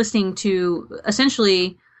BioWare, they're listening to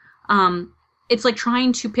essentially, it's like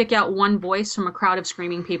trying to pick out one voice from a crowd of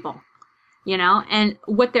screaming people, And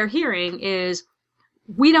what they're hearing is,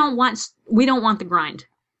 we don't want the grind,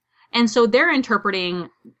 and so they're interpreting,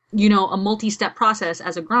 a multi-step process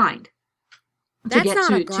as a grind. That's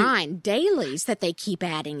not a grind. Dailies that they keep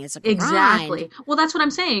adding is a grind. Exactly. Well, that's what I'm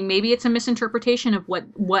saying. Maybe it's a misinterpretation of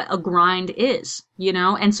what a grind is,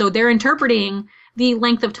 And so they're interpreting the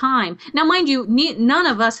length of time. Now, mind you, none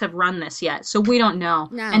of us have run this yet, so we don't know.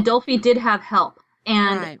 No. And Dolphy did have help.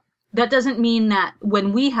 And that doesn't mean that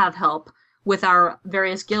when we have help with our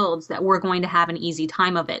various guilds that we're going to have an easy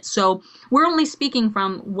time of it. So we're only speaking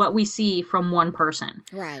from what we see from one person.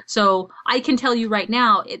 Right. So I can tell you right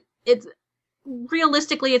now, it's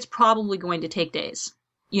realistically, it's probably going to take days,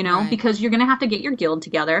 because you're going to have to get your guild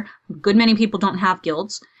together. A good many people don't have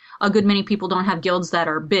guilds. A good many people don't have guilds that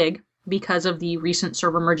are big because of the recent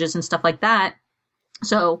server merges and stuff like that.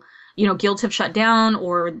 So, guilds have shut down,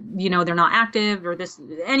 or, they're not active, or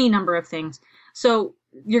any number of things. So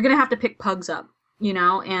you're going to have to pick pugs up,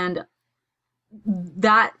 and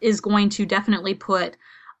that is going to definitely put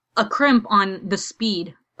a crimp on the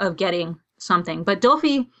speed of getting something. But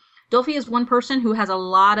Dolphy, Dolphy is one person who has a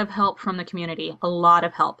lot of help from the community, a lot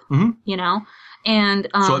of help, you know, and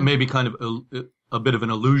so it may be kind of a bit of an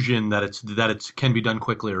illusion that it can be done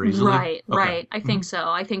quickly or easily. Right, okay. Right. I think so.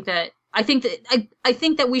 I think that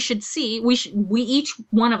we should see. We each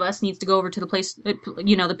one of us needs to go over to the place,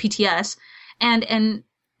 you know, the PTS, and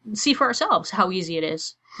see for ourselves how easy it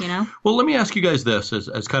is. You know. Well, let me ask you guys this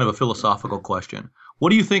as kind of a philosophical question. What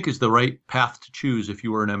do you think is the right path to choose if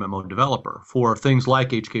you were an MMO developer for things like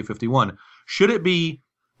HK-51? Should it be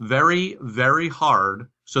very, very hard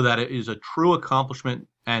so that it is a true accomplishment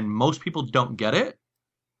and most people don't get it?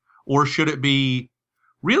 Or should it be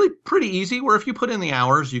really pretty easy where if you put in the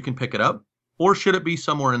hours, you can pick it up? Or should it be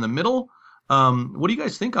somewhere in the middle? What do you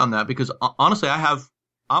guys think on that? Because honestly,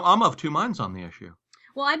 I'm of two minds on the issue.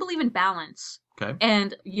 Well, I believe in balance. Okay.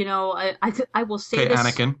 And, you know, I will say this.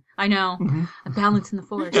 Anakin. I know. A balance in the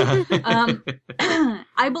Force.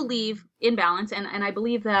 I believe in balance, and I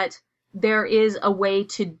believe that there is a way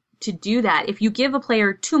to do that. If you give a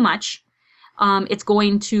player too much, it's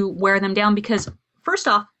going to wear them down because, first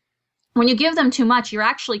off, when you give them too much, you're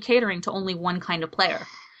actually catering to only one kind of player,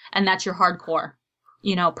 and that's your hardcore,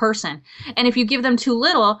 you know, person. And if you give them too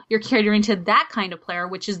little, you're catering to that kind of player,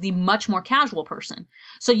 which is the much more casual person.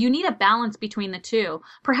 So you need a balance between the two.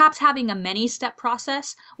 Perhaps having a many-step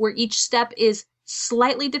process where each step is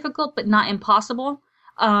slightly difficult but not impossible,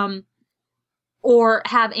 or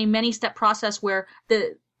have a many-step process where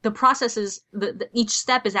the process is each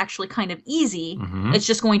step is actually kind of easy. It's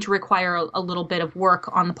just going to require a little bit of work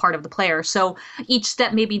on the part of the player. So each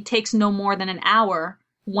step maybe takes no more than an hour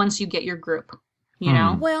once you get your group. You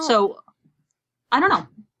know? Well, so, I don't know.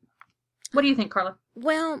 What do you think, Carla?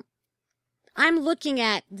 Well, I'm looking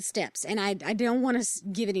at the steps, and I don't want to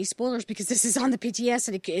give any spoilers because this is on the PTS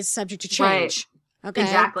and it is subject to change. Right. Okay?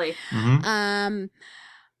 Exactly.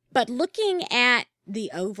 But looking at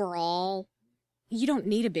the overall, you don't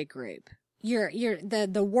need a big group.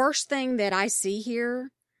 The worst thing that I see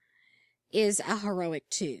here is a heroic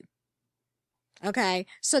 2. Okay,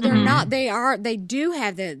 so they do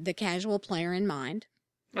have the casual player in mind.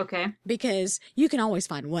 Okay. Because you can always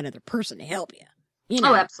find one other person to help you. You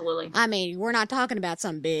know? Oh, absolutely. I mean, we're not talking about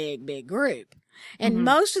some big group. And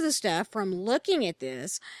most of the stuff from looking at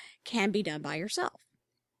this can be done by yourself.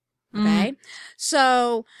 Okay?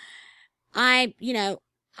 So, I'm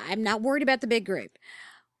not worried about the big group.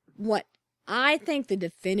 What I think the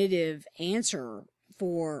definitive answer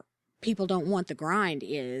for people don't want the grind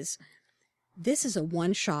is, this is a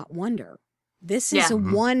one-shot wonder. This is a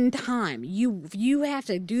one time. You have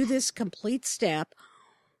to do this complete step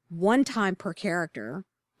one time per character.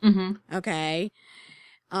 Okay.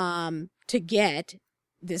 To get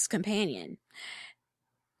this companion.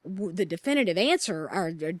 The definitive answer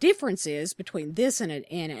or the difference is between this and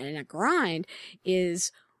a grind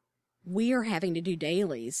is we are having to do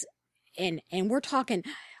dailies. And we're talking,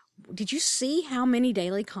 did you see how many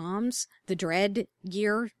daily comms the Dread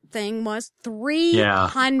gear thing was?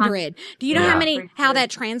 300. Do you know how that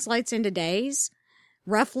translates into days?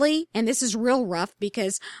 Roughly. And this is real rough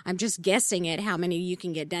because I'm just guessing at how many you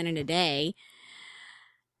can get done in a day.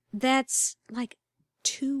 That's like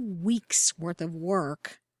 2 weeks worth of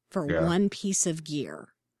work for one piece of gear.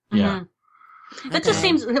 Yeah. That just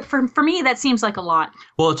seems, for me, that seems like a lot.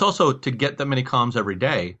 Well, it's also to get that many comms every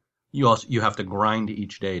day. You have to grind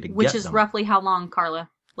each day to get them. Which is roughly how long, Carla?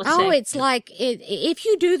 Let's say. It's like if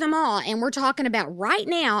you do them all, and we're talking about right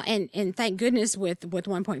now, and thank goodness with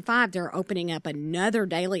 1.5 they're opening up another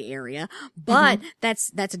daily area, but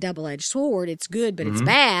that's a double-edged sword. It's good, but it's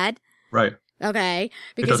bad. Right. Okay.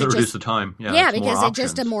 Because it doesn't reduce the time. Because it's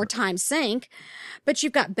just a more time sink. But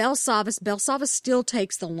you've got Belsavis. Belsavis still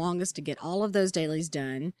takes the longest to get all of those dailies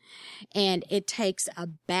done, and it takes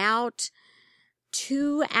about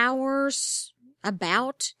 2 hours. The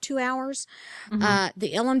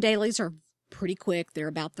Ilum dailies are pretty quick. They're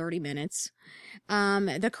about 30 minutes.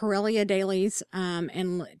 The Corellia dailies,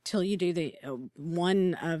 until you do the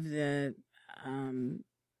one of the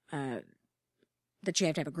that you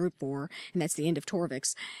have to have a group for, and that's the End of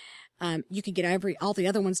Torvix. You can get all the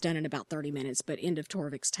other ones done in about 30 minutes, but End of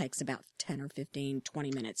Torvix takes about 10 or 15,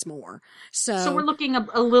 20 minutes more. So we're looking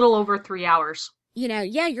a little over 3 hours.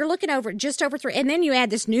 You're looking just over 3, and then you add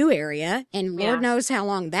this new area, and Lord knows how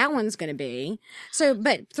long that one's going to be. So,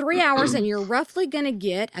 but 3 hours, and you're roughly going to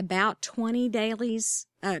get about 20 dailies,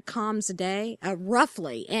 comms a day,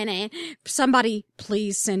 roughly. And somebody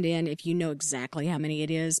please send in if you know exactly how many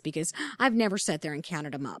it is, because I've never sat there and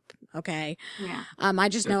counted them up. Okay. Yeah. I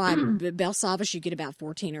just know Belsavis, you get about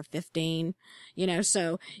 14 or 15,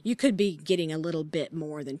 so you could be getting a little bit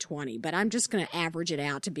more than 20, but I'm just going to average it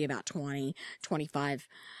out to be about 20, 25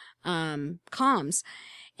 comms.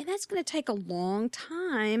 And that's going to take a long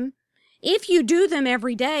time if you do them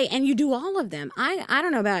every day and you do all of them. I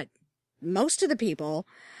don't know about most of the people,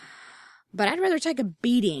 but I'd rather take a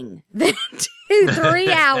beating than 2-3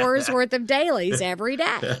 hours worth of dailies every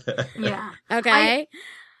day. Yeah. Okay.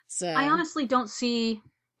 I honestly don't see.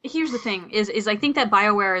 Here's the thing: is I think that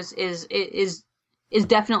BioWare is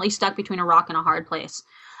definitely stuck between a rock and a hard place.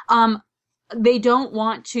 They don't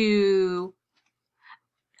want to.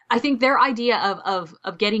 I think their idea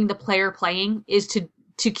of getting the player playing is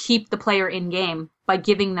to keep the player in game by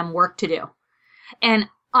giving them work to do, and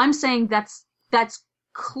I'm saying that's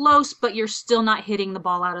close, but you're still not hitting the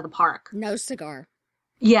ball out of the park. No cigar.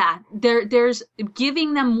 Yeah, there's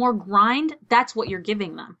giving them more grind. That's what you're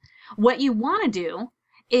giving them. What you want to do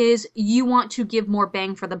is you want to give more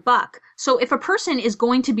bang for the buck. So if a person is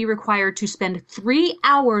going to be required to spend 3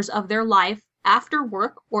 hours of their life after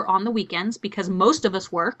work or on the weekends, because most of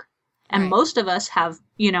us work and most of us have,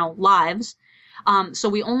 lives. So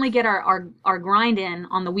we only get our grind in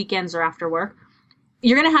on the weekends or after work.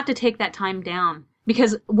 You're going to have to take that time down.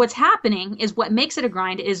 Because what's happening is what makes it a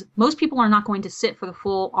grind is most people are not going to sit for the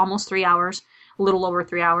full almost 3 hours, a little over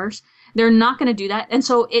 3 hours. They're not going to do that. And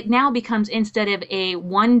so it now becomes, instead of a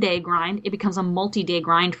 1-day grind, it becomes a multi-day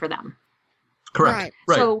grind for them. Correct.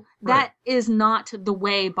 Right. So that is not the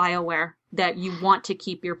way, BioWare, that you want to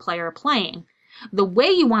keep your player playing. The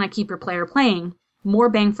way you want to keep your player playing, more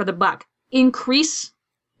bang for the buck. Increase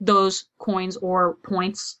those coins or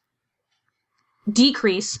points.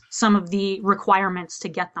 Decrease some of the requirements to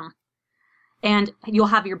get them, and you'll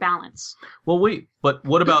have your balance. Well, wait, but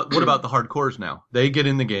what about the hardcores now? They get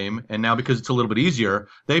in the game, and now because it's a little bit easier,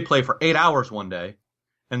 they play for 8 hours one day,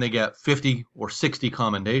 and they get 50 or 60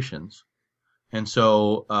 commendations, and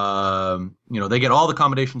so they get all the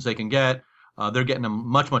commendations they can get. They're getting them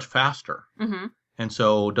much faster. Mm-hmm. And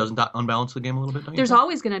so doesn't that unbalance the game a little bit? There's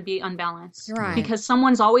always going to be unbalance, right? Because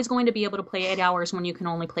someone's always going to be able to play 8 hours when you can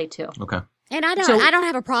only play 2. Okay. And I don't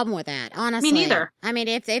have a problem with that, honestly. Me neither. I mean,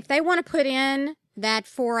 if they want to put in that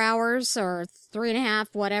 4 hours or 3.5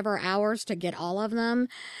 whatever hours to get all of them,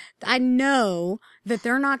 I know that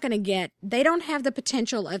they're not going to get. They don't have the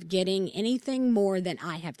potential of getting anything more than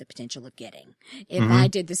I have the potential of getting if I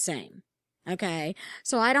did the same. Okay,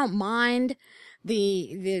 so I don't mind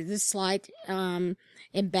the slight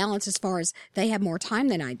imbalance as far as they have more time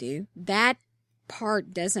than I do. That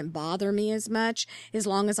part doesn't bother me as much as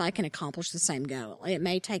long as I can accomplish the same goal. It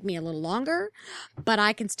may take me a little longer, but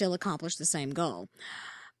I can still accomplish the same goal.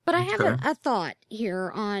 But I have a thought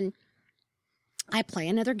here on, I play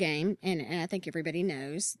another game, and I think everybody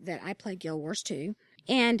knows that I play Guild Wars 2.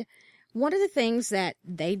 And one of the things that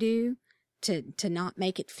they do to not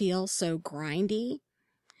make it feel so grindy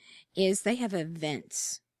is they have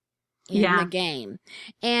events in the game.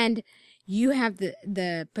 And you have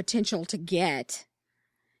the potential to get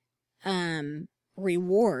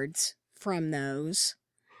rewards from those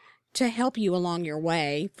to help you along your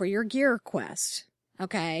way for your gear quest.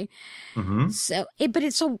 Okay? Mm-hmm.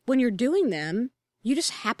 So when you're doing them, you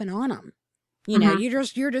just happen on them. You know,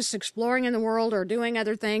 you're just exploring in the world or doing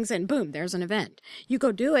other things, and boom, there's an event. You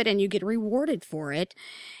go do it and you get rewarded for it.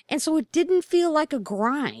 And so it didn't feel like a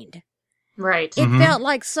grind. Right. It felt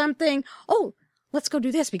like something, let's go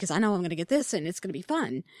do this because I know I'm going to get this and it's going to be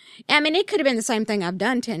fun. I mean, it could have been the same thing I've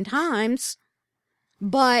done 10 times,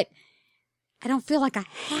 but I don't feel like I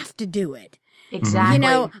have to do it. Exactly. You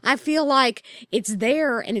know, I feel like it's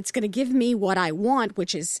there and it's going to give me what I want,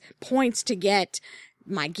 which is points to get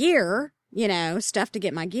my gear, stuff to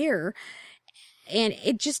get my gear. And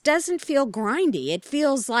it just doesn't feel grindy. It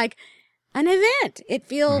feels like an event. It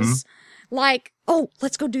feels like,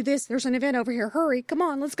 let's go do this. There's an event over here. Hurry. Come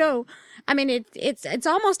on. Let's go. I mean, it's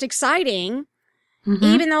almost exciting,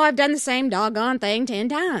 even though I've done the same doggone thing 10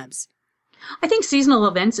 times. I think seasonal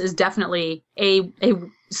events is definitely a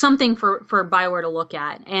something for BioWare to look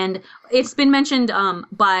at. And it's been mentioned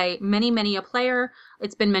by many a player.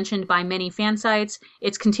 It's been mentioned by many fan sites.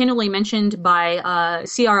 It's continually mentioned by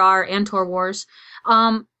CRR and Tor Wars.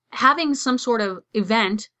 Having some sort of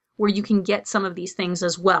event where you can get some of these things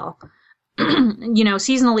as well,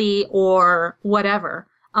 seasonally or whatever,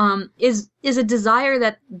 is a desire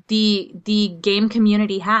that the game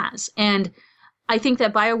community has. And I think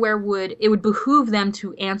that BioWare it would behoove them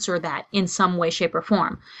to answer that in some way, shape, or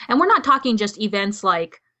form. And we're not talking just events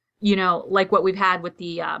like what we've had with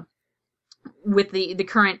the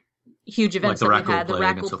current huge events that we've had, the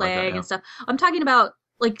Rackle Plague and stuff. I'm talking about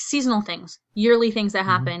like seasonal things, yearly things that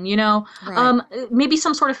happen, right. Maybe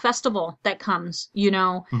some sort of festival that comes,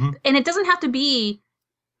 and it doesn't have to be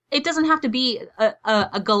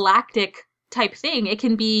a galactic type thing. It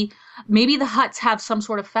can be maybe the Hutts have some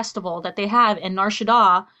sort of festival that they have, and Nar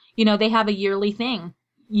Shaddaa, they have a yearly thing,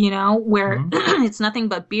 where it's nothing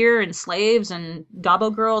but beer and slaves and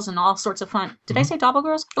Dabo girls and all sorts of fun. Did I say Dabo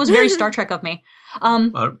girls? It was very Star Trek of me.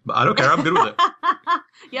 I don't care. I'm good with it.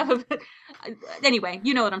 Yeah, but anyway,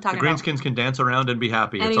 you know what I'm talking about. The Greenskins can dance around and be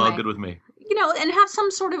happy. It's all good with me. And have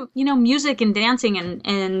some sort of, music and dancing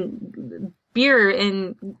and beer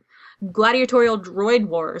and gladiatorial droid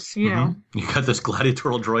wars, You got this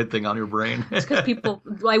gladiatorial droid thing on your brain. It's because people,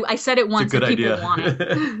 I said it once and people want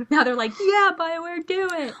it. Now they're like, yeah, BioWare, do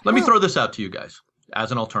it. Let me throw this out to you guys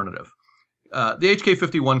as an alternative. The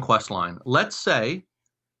HK-51 quest line. Let's say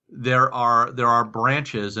there are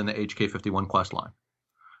branches in the HK-51 quest line.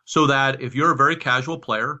 So that if you're a very casual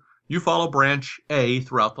player, you follow branch A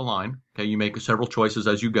throughout the line. Okay, you make several choices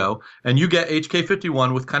as you go, and you get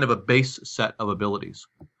HK-51 with kind of a base set of abilities.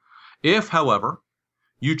 If, however,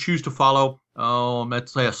 you choose to follow,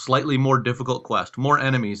 let's say a slightly more difficult quest, more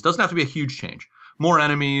enemies, doesn't have to be a huge change, more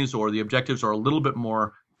enemies or the objectives are a little bit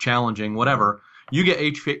more challenging, whatever, you get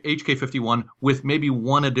HK-51 with maybe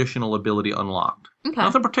one additional ability unlocked. Okay.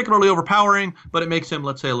 Nothing particularly overpowering, but it makes him,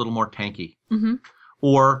 let's say, a little more tanky. Mm-hmm.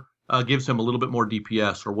 Or gives him a little bit more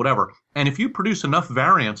DPS or whatever. And if you produce enough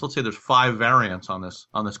variants, let's say there's 5 variants on this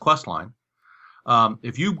quest line,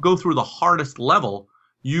 if you go through the hardest level,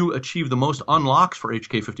 you achieve the most unlocks for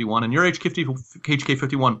HK-51, and your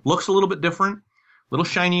HK-51 looks a little bit different, a little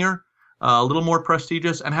shinier, a little more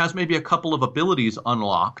prestigious, and has maybe a couple of abilities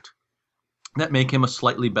unlocked that make him a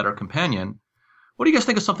slightly better companion. What do you guys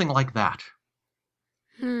think of something like that?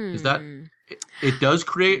 Is that it does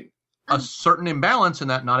create a certain imbalance in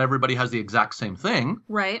that not everybody has the exact same thing.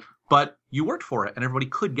 Right. But you worked for it, and everybody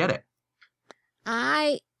could get it.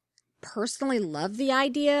 I personally love the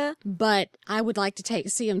idea, but I would like to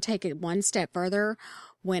see him take it one step further.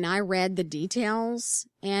 When I read the details,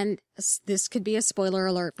 and this could be a spoiler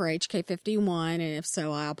alert for HK-51, and if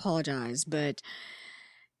so, I apologize, but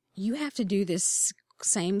you have to do this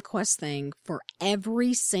same quest thing for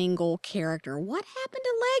every single character. What happened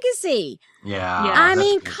to Legacy? Yeah. I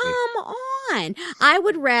mean, come on. I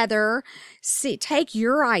would rather take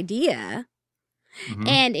your idea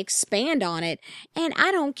and expand on it. And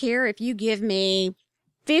I don't care if you give me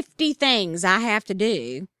 50 things I have to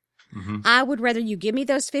do. I would rather you give me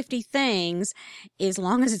those 50 things as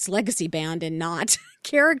long as it's legacy bound and not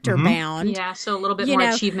character bound. Yeah, so a little bit more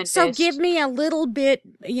achievement based. So give me a little bit,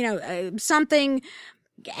 something,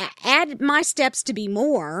 add my steps to be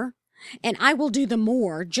more, and I will do the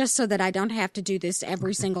more just so that I don't have to do this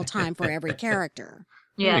every single time for every character.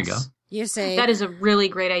 Yes. There you go. You see? That is a really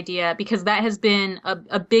great idea because that has been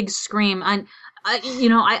a big scream.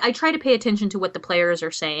 I try to pay attention to what the players are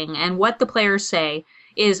saying, and what the players say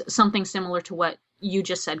is something similar to what you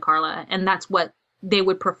just said, Carla, and that's what they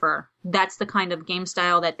would prefer. That's the kind of game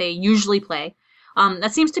style that they usually play.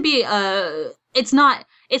 That seems to be it's not,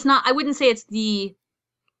 I wouldn't say it's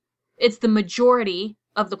the majority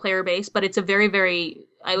of the player base, but it's a very, very,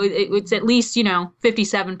 it's at least,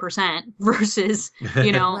 57% versus,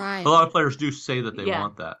 Right. A lot of players do say that they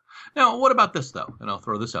want that. Now, what about this, though? And I'll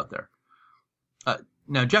throw this out there.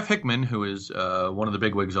 Now, Jeff Hickman, who is one of the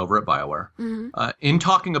bigwigs over at BioWare, in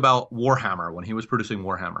talking about Warhammer, when he was producing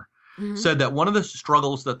Warhammer, said that one of the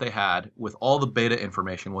struggles that they had with all the beta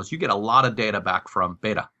information was you get a lot of data back from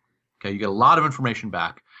beta. Okay, you get a lot of information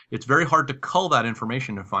back. It's very hard to cull that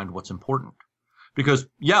information and find what's important. Because,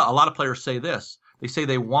 a lot of players say this. They say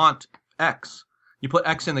they want X. You put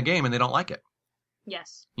X in the game and they don't like it.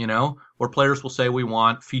 Yes. Or players will say we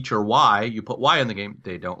want feature Y. You put Y in the game,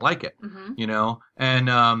 they don't like it.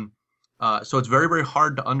 And so it's very, very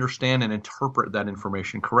hard to understand and interpret that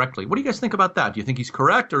information correctly. What do you guys think about that? Do you think he's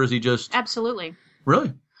correct, or is he just... Absolutely.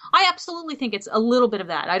 Really? I absolutely think it's a little bit of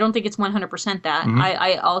that. I don't think it's 100% that.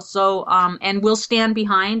 I also, and we'll stand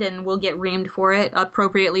behind and we'll get reamed for it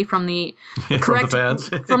appropriately from the correct... from the fans.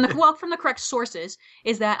 from the correct sources,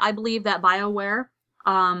 is that I believe that BioWare...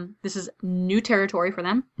 this is new territory for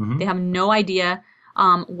them. They have no idea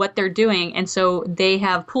what they're doing, and so they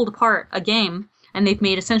have pulled apart a game, and they've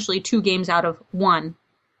made essentially 2 games out of one.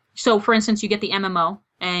 So, for instance, you get the MMO,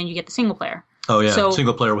 and you get the single player. Oh, yeah, so,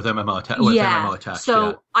 single player with MMO attached.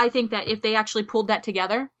 So I think that if they actually pulled that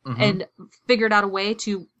together and figured out a way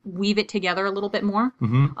to weave it together a little bit more,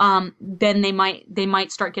 then they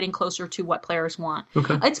might start getting closer to what players want.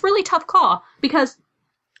 Okay. It's a really tough call, because...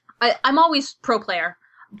 I'm always pro player,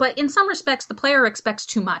 but in some respects, the player expects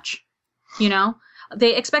too much,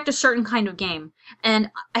 They expect a certain kind of game. And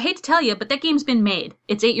I hate to tell you, but that game's been made.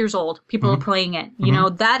 It's 8 years old. People are playing it. You know,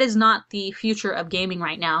 that is not the future of gaming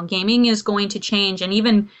right now. Gaming is going to change, and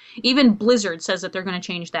even Blizzard says that they're going to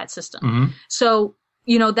change that system. So,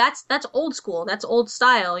 you know, that's old school. That's old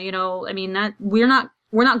style. You know, I mean, that we're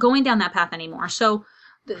not going down that path anymore. So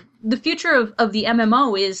the future of the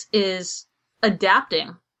MMO is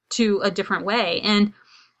adapting to a different way. And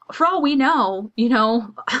for all we know, you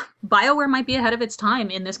know, BioWare might be ahead of its time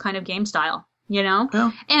in this kind of game style, you know?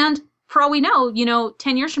 Yeah. And for all we know, you know,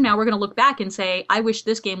 10 years from now, we're going to look back and say, I wish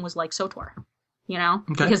this game was like SWTOR, you know?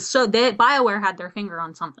 Okay. Because BioWare had their finger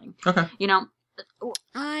on something. Okay. You know,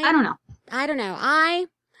 I don't know. I don't know. I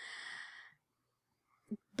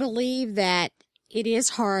believe that it is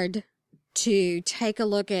hard to take a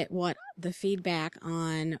look at what the feedback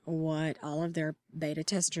on what all of their beta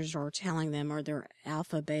testers are telling them, or their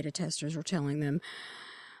alpha beta testers are telling them.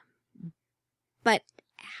 But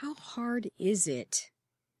how hard is it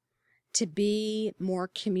to be more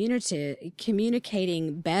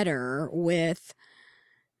communicating better with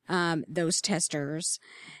those testers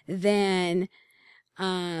than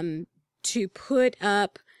to put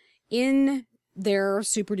up in their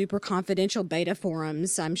super duper confidential beta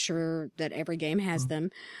forums? I'm sure that every game has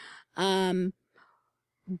them.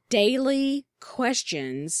 Daily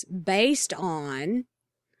questions based on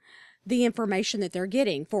the information that they're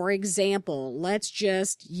getting. For example, let's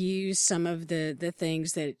just use some of the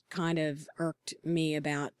things that kind of irked me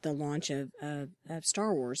about the launch of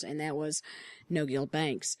Star Wars, and that was no guild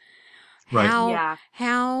banks. Right.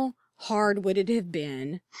 How hard would it have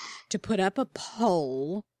been to put up a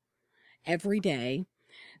poll every day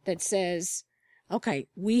that says, okay,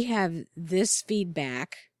 we have this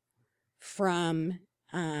feedback from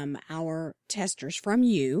our testers, from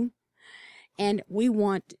you, and we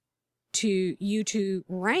want you to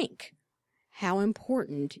rank how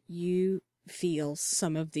important you feel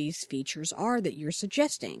some of these features are that you're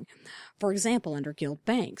suggesting. For example, under guild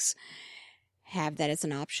banks, have that as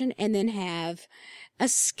an option, and then have a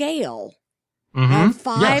scale of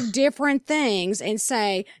 5 different things and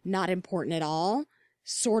say, not important at all,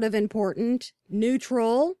 sort of important,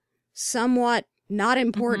 neutral, somewhat not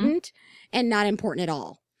important, and not important at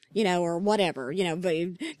all, you know, or whatever, you know,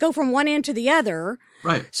 go from one end to the other.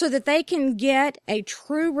 Right. So that they can get a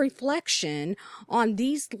true reflection on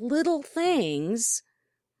these little things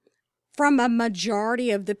from a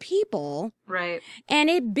majority of the people. Right. And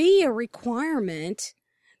it be a requirement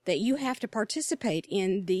that you have to participate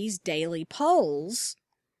in these daily polls,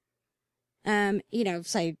 you know,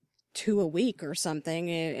 say 2 a week or something,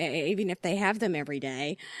 even if they have them every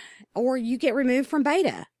day, or you get removed from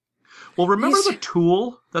beta. Well, remember the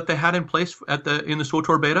tool that they had in place in the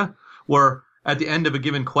SWTOR beta, where at the end of a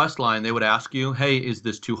given quest line, they would ask you, hey, is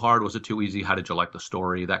this too hard? Was it too easy? How did you like the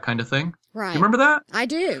story? That kind of thing. Right. You remember that? I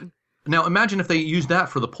do. Now, imagine if they used that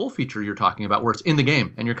for the poll feature you're talking about, where it's in the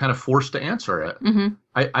game and you're kind of forced to answer it.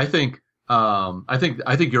 I think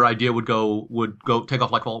your idea would go take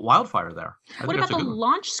off like wildfire there. What about the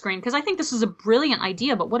launch screen? Because I think this is a brilliant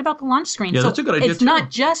idea, but what about the launch screen? Yeah, that's a good idea. It's not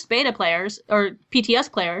just beta players or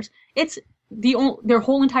PTS players. It's their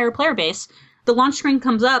whole entire player base. The launch screen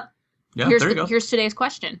comes up. Yeah, here's today's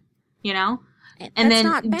question. You know. And that's then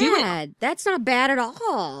not bad. That's not bad at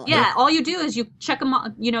all. Yeah, all you do is you check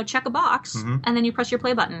a box, and then you press your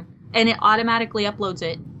play button, and it automatically uploads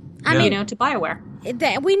it. I mean, to BioWare.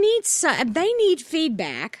 They need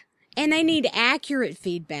feedback, and they need accurate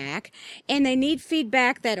feedback, and they need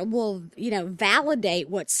feedback that will, validate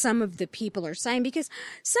what some of the people are saying, because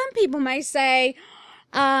some people may say,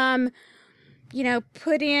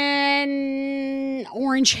 put in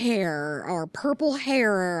orange hair or purple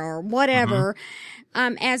hair or whatever,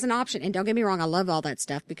 as an option. And don't get me wrong, I love all that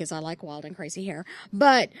stuff because I like wild and crazy hair.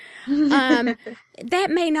 But,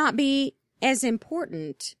 that may not be as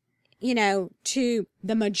important, to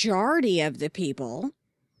the majority of the people,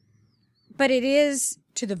 but it is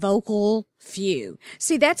to the vocal few.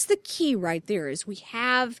 See, that's the key right there, is we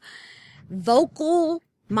have vocal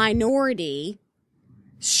minority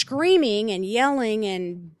screaming and yelling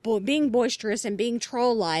and being boisterous and being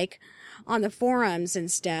troll-like on the forums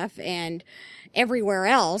and stuff and everywhere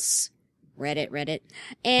else. Reddit.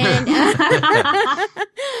 And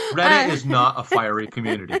Reddit is not a fiery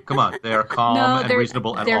community. Come on. They are calm and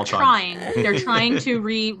reasonable at all times. They're trying to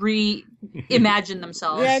reimagine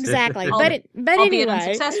themselves. Yeah, albeit anyway.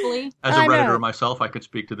 Unsuccessfully. As a Redditor myself, I could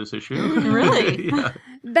speak to this issue. Really? Yeah.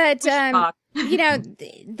 But,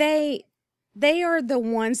 they are the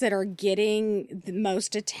ones that are getting the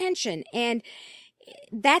most attention, and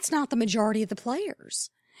that's not the majority of the players.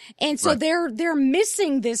 And so they're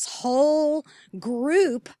missing this whole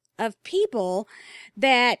group of people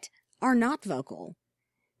that are not vocal.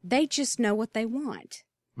 They just know what they want.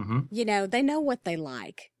 Mm-hmm. You know, they know what they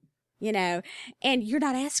like, you know, and you're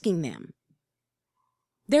not asking them.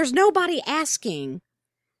 There's nobody asking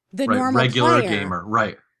the normal regular player, gamer.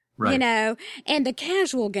 Right. You know, and the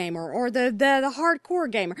casual gamer or the hardcore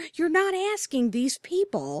gamer. You're not asking these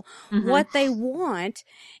people what they want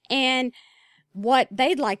and what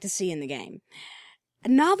they'd like to see in the game. A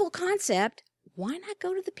novel concept. Why not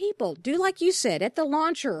go to the people? Do like you said at the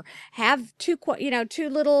launcher. Have two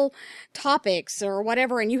little topics or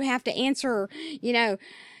whatever, and you have to answer. You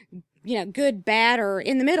know, good, bad, or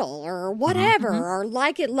in the middle, or whatever, or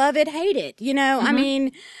like it, love it, hate it. You know, I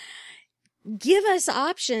mean, give us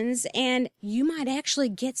options, and you might actually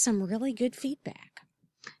get some really good feedback.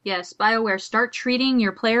 Yes, BioWare, start treating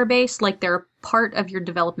your player base like they're part of your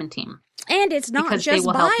development team. And it's not just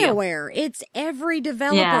BioWare. It's every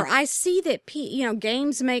developer. Yeah. I see that,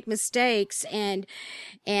 games make mistakes. And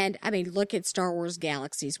I mean, look at Star Wars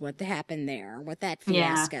Galaxies, what happened there with that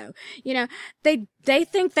fiasco. Yeah. You know, they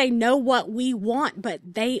think they know what we want, but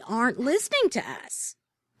they aren't listening to us.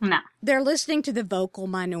 No. They're listening to the vocal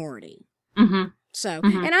minority. Mm-hmm. So,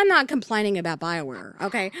 and I'm not complaining about BioWare.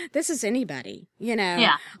 Okay. This is anybody, you know.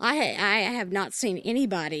 Yeah. I have not seen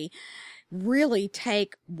anybody really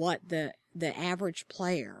take what the average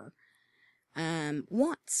player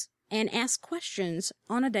wants and ask questions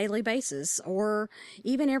on a daily basis or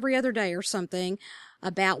even every other day or something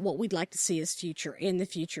about what we'd like to see in the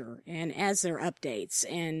future and as their updates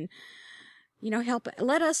and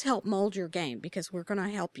let us help mold your game because we're going to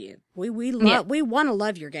help you. We want to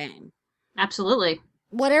love your game. Absolutely.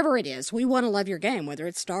 Whatever it is, we want to love your game, whether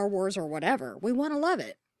it's Star Wars or whatever. We want to love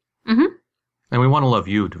it. Mm-hmm. And we want to love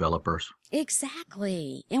you, developers.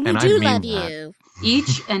 Exactly. And we do love you.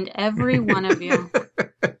 Each and every one of you.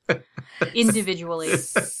 Individually.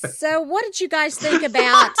 So what did you guys think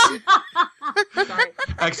about... Sorry.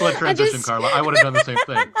 Excellent transition, Carla. I would have done the same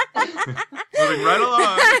thing. Moving right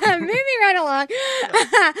along.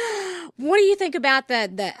 What do you think about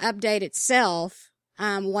the update itself,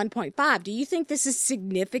 1.5? Do you think this is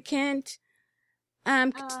significant?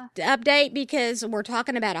 Update because we're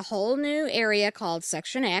talking about a whole new area called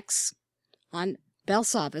Section X on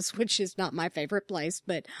Belsavis, which is not my favorite place,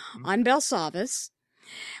 but on Belsavis.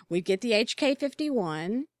 We get the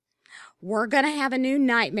HK-51. We're going to have a new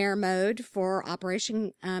nightmare mode for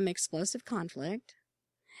Operation Explosive Conflict.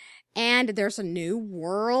 And there's a new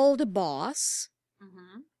world boss.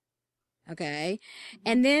 Mm-hmm. Okay.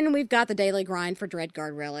 And then we've got the daily grind for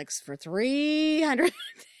Dreadguard relics for 300.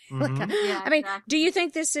 Yeah, I mean, exactly. Do you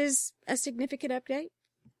think this is a significant update?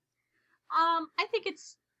 I think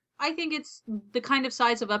it's the kind of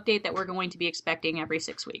size of update that we're going to be expecting every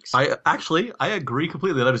 6 weeks. I agree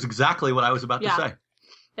completely. That is exactly what I was about to say.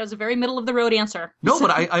 That was a very middle of the road answer. No,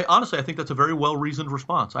 but I honestly, I think that's a very well reasoned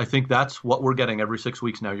response. I think that's what we're getting every 6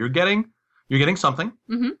 weeks now. You're getting something.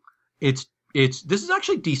 Mm-hmm. This is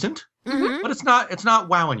actually decent, but it's not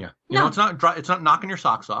wowing you. You know, it's not knocking your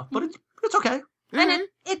socks off, but it's okay. And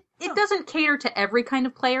it doesn't cater to every kind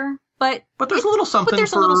of player, but there's a little something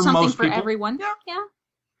for most people. Everyone. Yeah.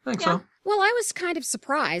 I think so. Well, I was kind of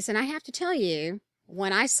surprised, and I have to tell you,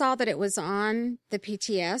 when I saw that it was on the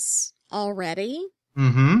PTS already,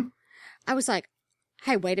 I was like,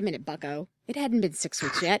 hey, wait a minute, bucko. It hadn't been 6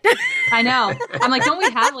 weeks yet. I know. I'm like, don't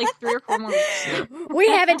we have like 3 or 4 more weeks? We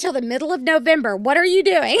have until the middle of November. What are you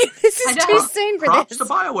doing? This is too soon for Props this. to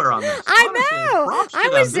BioWare on this. I Honestly, know. I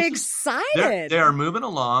was excited. They are moving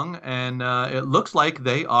along, and it looks like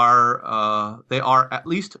they are at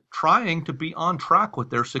least trying to be on track with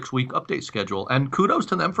their 6-week update schedule. And kudos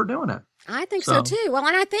to them for doing it. I think so too. Well,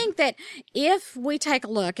 and I think that if we take a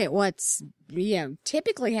look at what's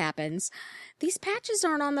typically happens, these patches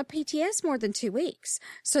aren't on the PTS more than 2 weeks.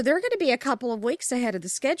 So they're going to be a couple of weeks ahead of the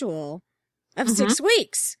schedule of 6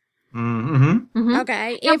 weeks.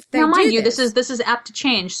 Okay. If they mind do you, this is apt to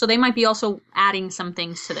change. So they might be also adding some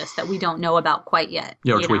things to this that we don't know about quite yet.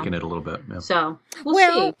 Yeah, we're tweaking it a little bit. Yeah. So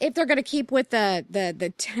we'll see. If they're going to keep with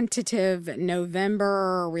the tentative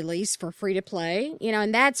November release for free to play,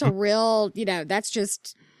 and that's a real, that's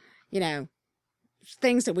just,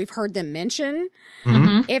 things that we've heard them mention.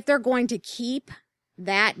 If they're going to keep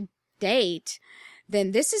that date,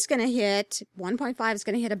 then this is going to hit 1.5 is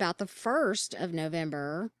going to hit about the 1st of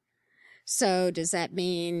November. So does that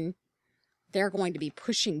mean they're going to be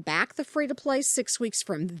pushing back the free-to-play 6 weeks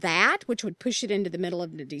from that, which would push it into the middle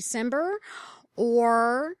of December?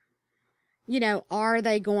 Or, are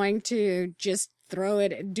they going to just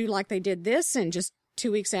do like they did this and just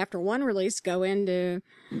 2 weeks after one release, go into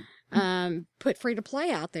put free to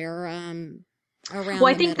play out there. Around. Well,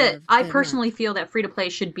 I think that I personally feel that free to play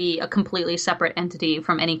should be a completely separate entity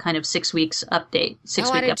from any kind of 6 weeks update,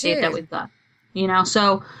 6-week update that we've got. You know,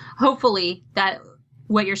 so hopefully that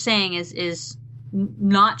what you're saying is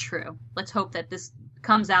not true. Let's hope that this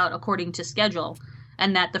comes out according to schedule,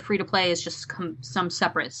 and that the free to play is just some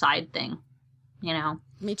separate side thing. You know.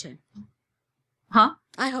 Me too. Huh?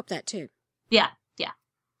 I hope that too. Yeah.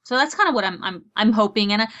 So that's kind of what I'm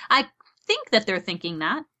hoping, and I think that they're thinking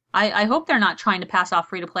that. I hope they're not trying to pass off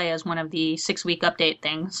free to play as one of the 6-week update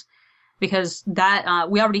things, because that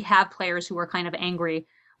we already have players who are kind of angry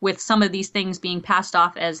with some of these things being passed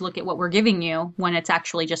off as look at what we're giving you when it's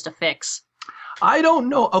actually just a fix. I don't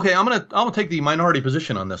know. Okay, I'm gonna take the minority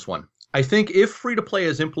position on this one. I think if free to play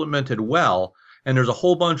is implemented well, and there's a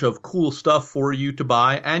whole bunch of cool stuff for you to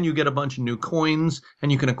buy, and you get a bunch of new coins,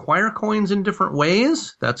 and you can acquire coins in different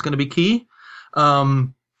ways, that's going to be key.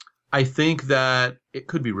 I think that it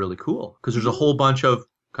could be really cool, because there's a whole bunch of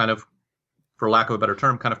kind of, for lack of a better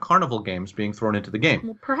term, kind of carnival games being thrown into the game.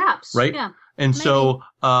 Well, perhaps. Right? Yeah. And maybe. So,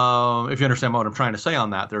 if you understand what I'm trying to say on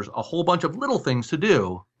that, there's a whole bunch of little things to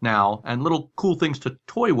do now, and little cool things to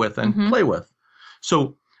toy with and play with.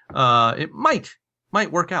 So, it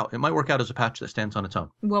might work out. It might work out as a patch that stands on its own.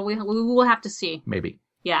 Well, we will have to see. Maybe.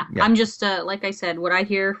 Yeah. I'm just, like I said, what I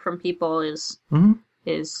hear from people is,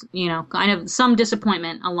 you know, kind of some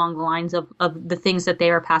disappointment along the lines of the things that they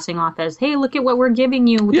are passing off as, hey, look at what we're giving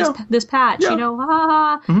you with this patch, you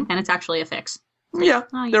know, and it's actually a fix. Yeah,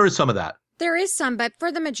 there is some of that. There is some, but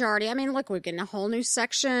for the majority, I mean, look, we're getting a whole new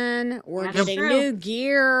section. We're That's getting true. new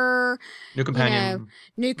gear. New companion. You know,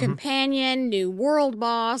 new companion, new world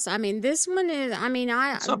boss. I mean, this one is,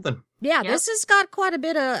 Something. Yeah, this has got quite a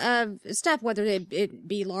bit of stuff, whether it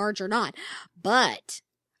be large or not. But,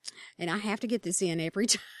 and I have to get this in every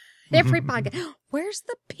time, every podcast. Where's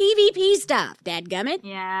the PvP stuff, dadgummit?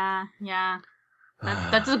 Yeah.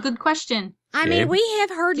 That's a good question. I mean, we have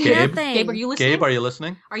heard Gabe? nothing. Gabe, are you listening? Gabe, are you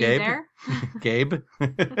listening? Are Gabe? you there? Gabe?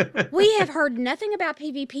 We have heard nothing about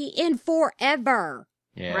PvP in forever.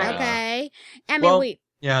 Yeah. Right. Okay? I mean,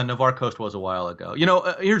 Yeah, Navarre Coast was a while ago. You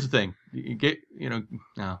know, here's the thing.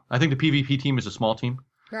 I think the PvP team is a small team.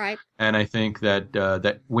 Right. And I think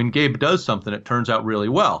that when Gabe does something, it turns out really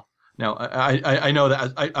well. Now, I know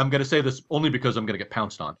that I'm going to say this only because I'm going to get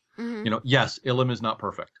pounced on. Mm-hmm. You know, yes, Ilum is not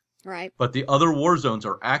perfect. Right. But the other war zones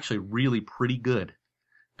are actually really pretty good.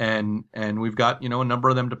 And we've got, you know, a number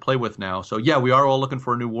of them to play with now. So, yeah, we are all looking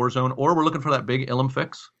for a new war zone, or we're looking for that big Ilum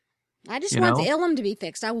fix. I just want the Ilum to be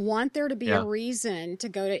fixed. I want there to be a reason to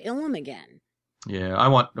go to Ilum again. Yeah, I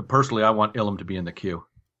want Ilum to be in the queue.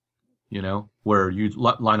 You know, where you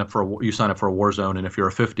line up you sign up for a war zone, and if you're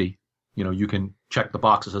a 50, you know, you can check the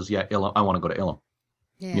box that says, yeah, Ilum, I want to go to Ilum.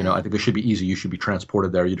 Yeah. You know, I think it should be easy. You should be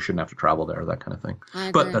transported there. You shouldn't have to travel there, that kind of thing.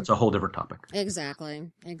 But that's a whole different topic.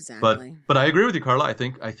 Exactly. But I agree with you, Carla. I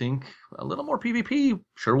think a little more PvP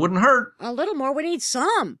sure wouldn't hurt. A little more. We need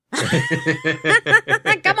some.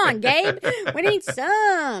 Come on, Gabe. We need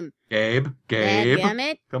some. Gabe. Damn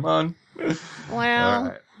it. Come on.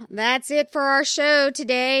 Well, that's it for our show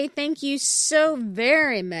today. Thank you so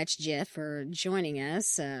very much, Jeff, for joining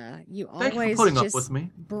us. You Thank always you for putting just up with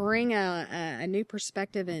me. bring a new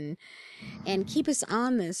perspective and keep us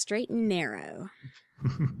on the straight and narrow.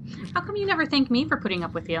 How come you never thank me for putting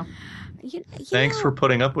up with you? Thanks for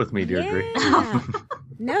putting up with me, Deirdre. Yeah.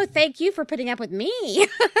 No, thank you for putting up with me.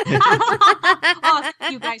 Oh,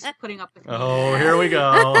 thank you guys for putting up with me. Oh, here we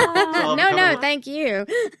go. No, thank you.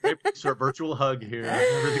 It's our virtual hug here.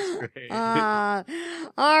 Everything's great.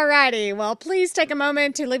 All righty. Well, please take a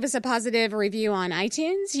moment to leave us a positive review on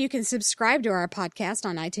iTunes. You can subscribe to our podcast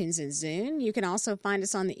on iTunes and Zune. You can also find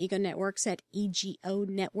us on the Ego Networks at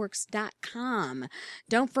egonetworks.com.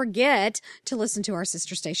 Don't forget to listen to our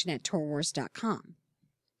sister station at torwars.com.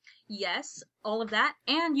 Yes, all of that.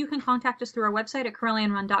 And you can contact us through our website at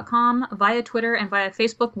CorellianRun.com, via Twitter and via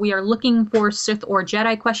Facebook. We are looking for Sith or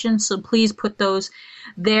Jedi questions, so please put those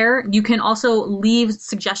there. You can also leave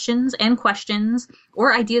suggestions and questions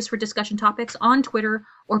or ideas for discussion topics on Twitter,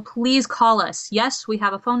 or please call us. Yes, we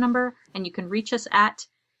have a phone number, and you can reach us at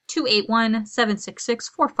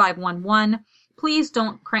 281-766-4511. Please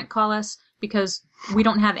don't crank call us, because we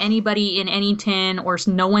don't have anybody in any tin, or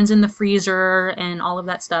no one's in the freezer and all of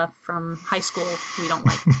that stuff from high school. We don't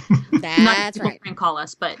like. That's Not right. Crank call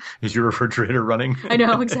us, but Is your refrigerator running? I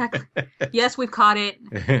know exactly. Yes, we've caught it.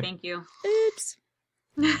 Thank you. Oops.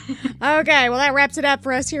 Okay, well, that wraps it up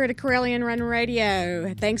for us here at Corellian Run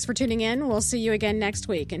Radio. Thanks for tuning in. We'll see you again next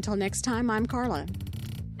week. Until next time, I'm Carla.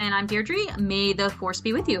 And I'm Deirdre. May the Force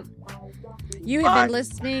be with you. You have been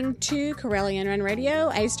listening to Corellian Run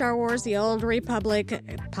Radio, a Star Wars The Old Republic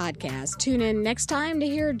podcast. Tune in next time to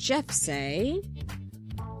hear Jeff say...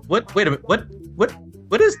 What? Wait a minute.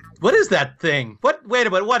 What is that thing? Wait a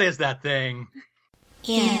minute. What is that thing?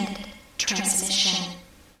 End transmission.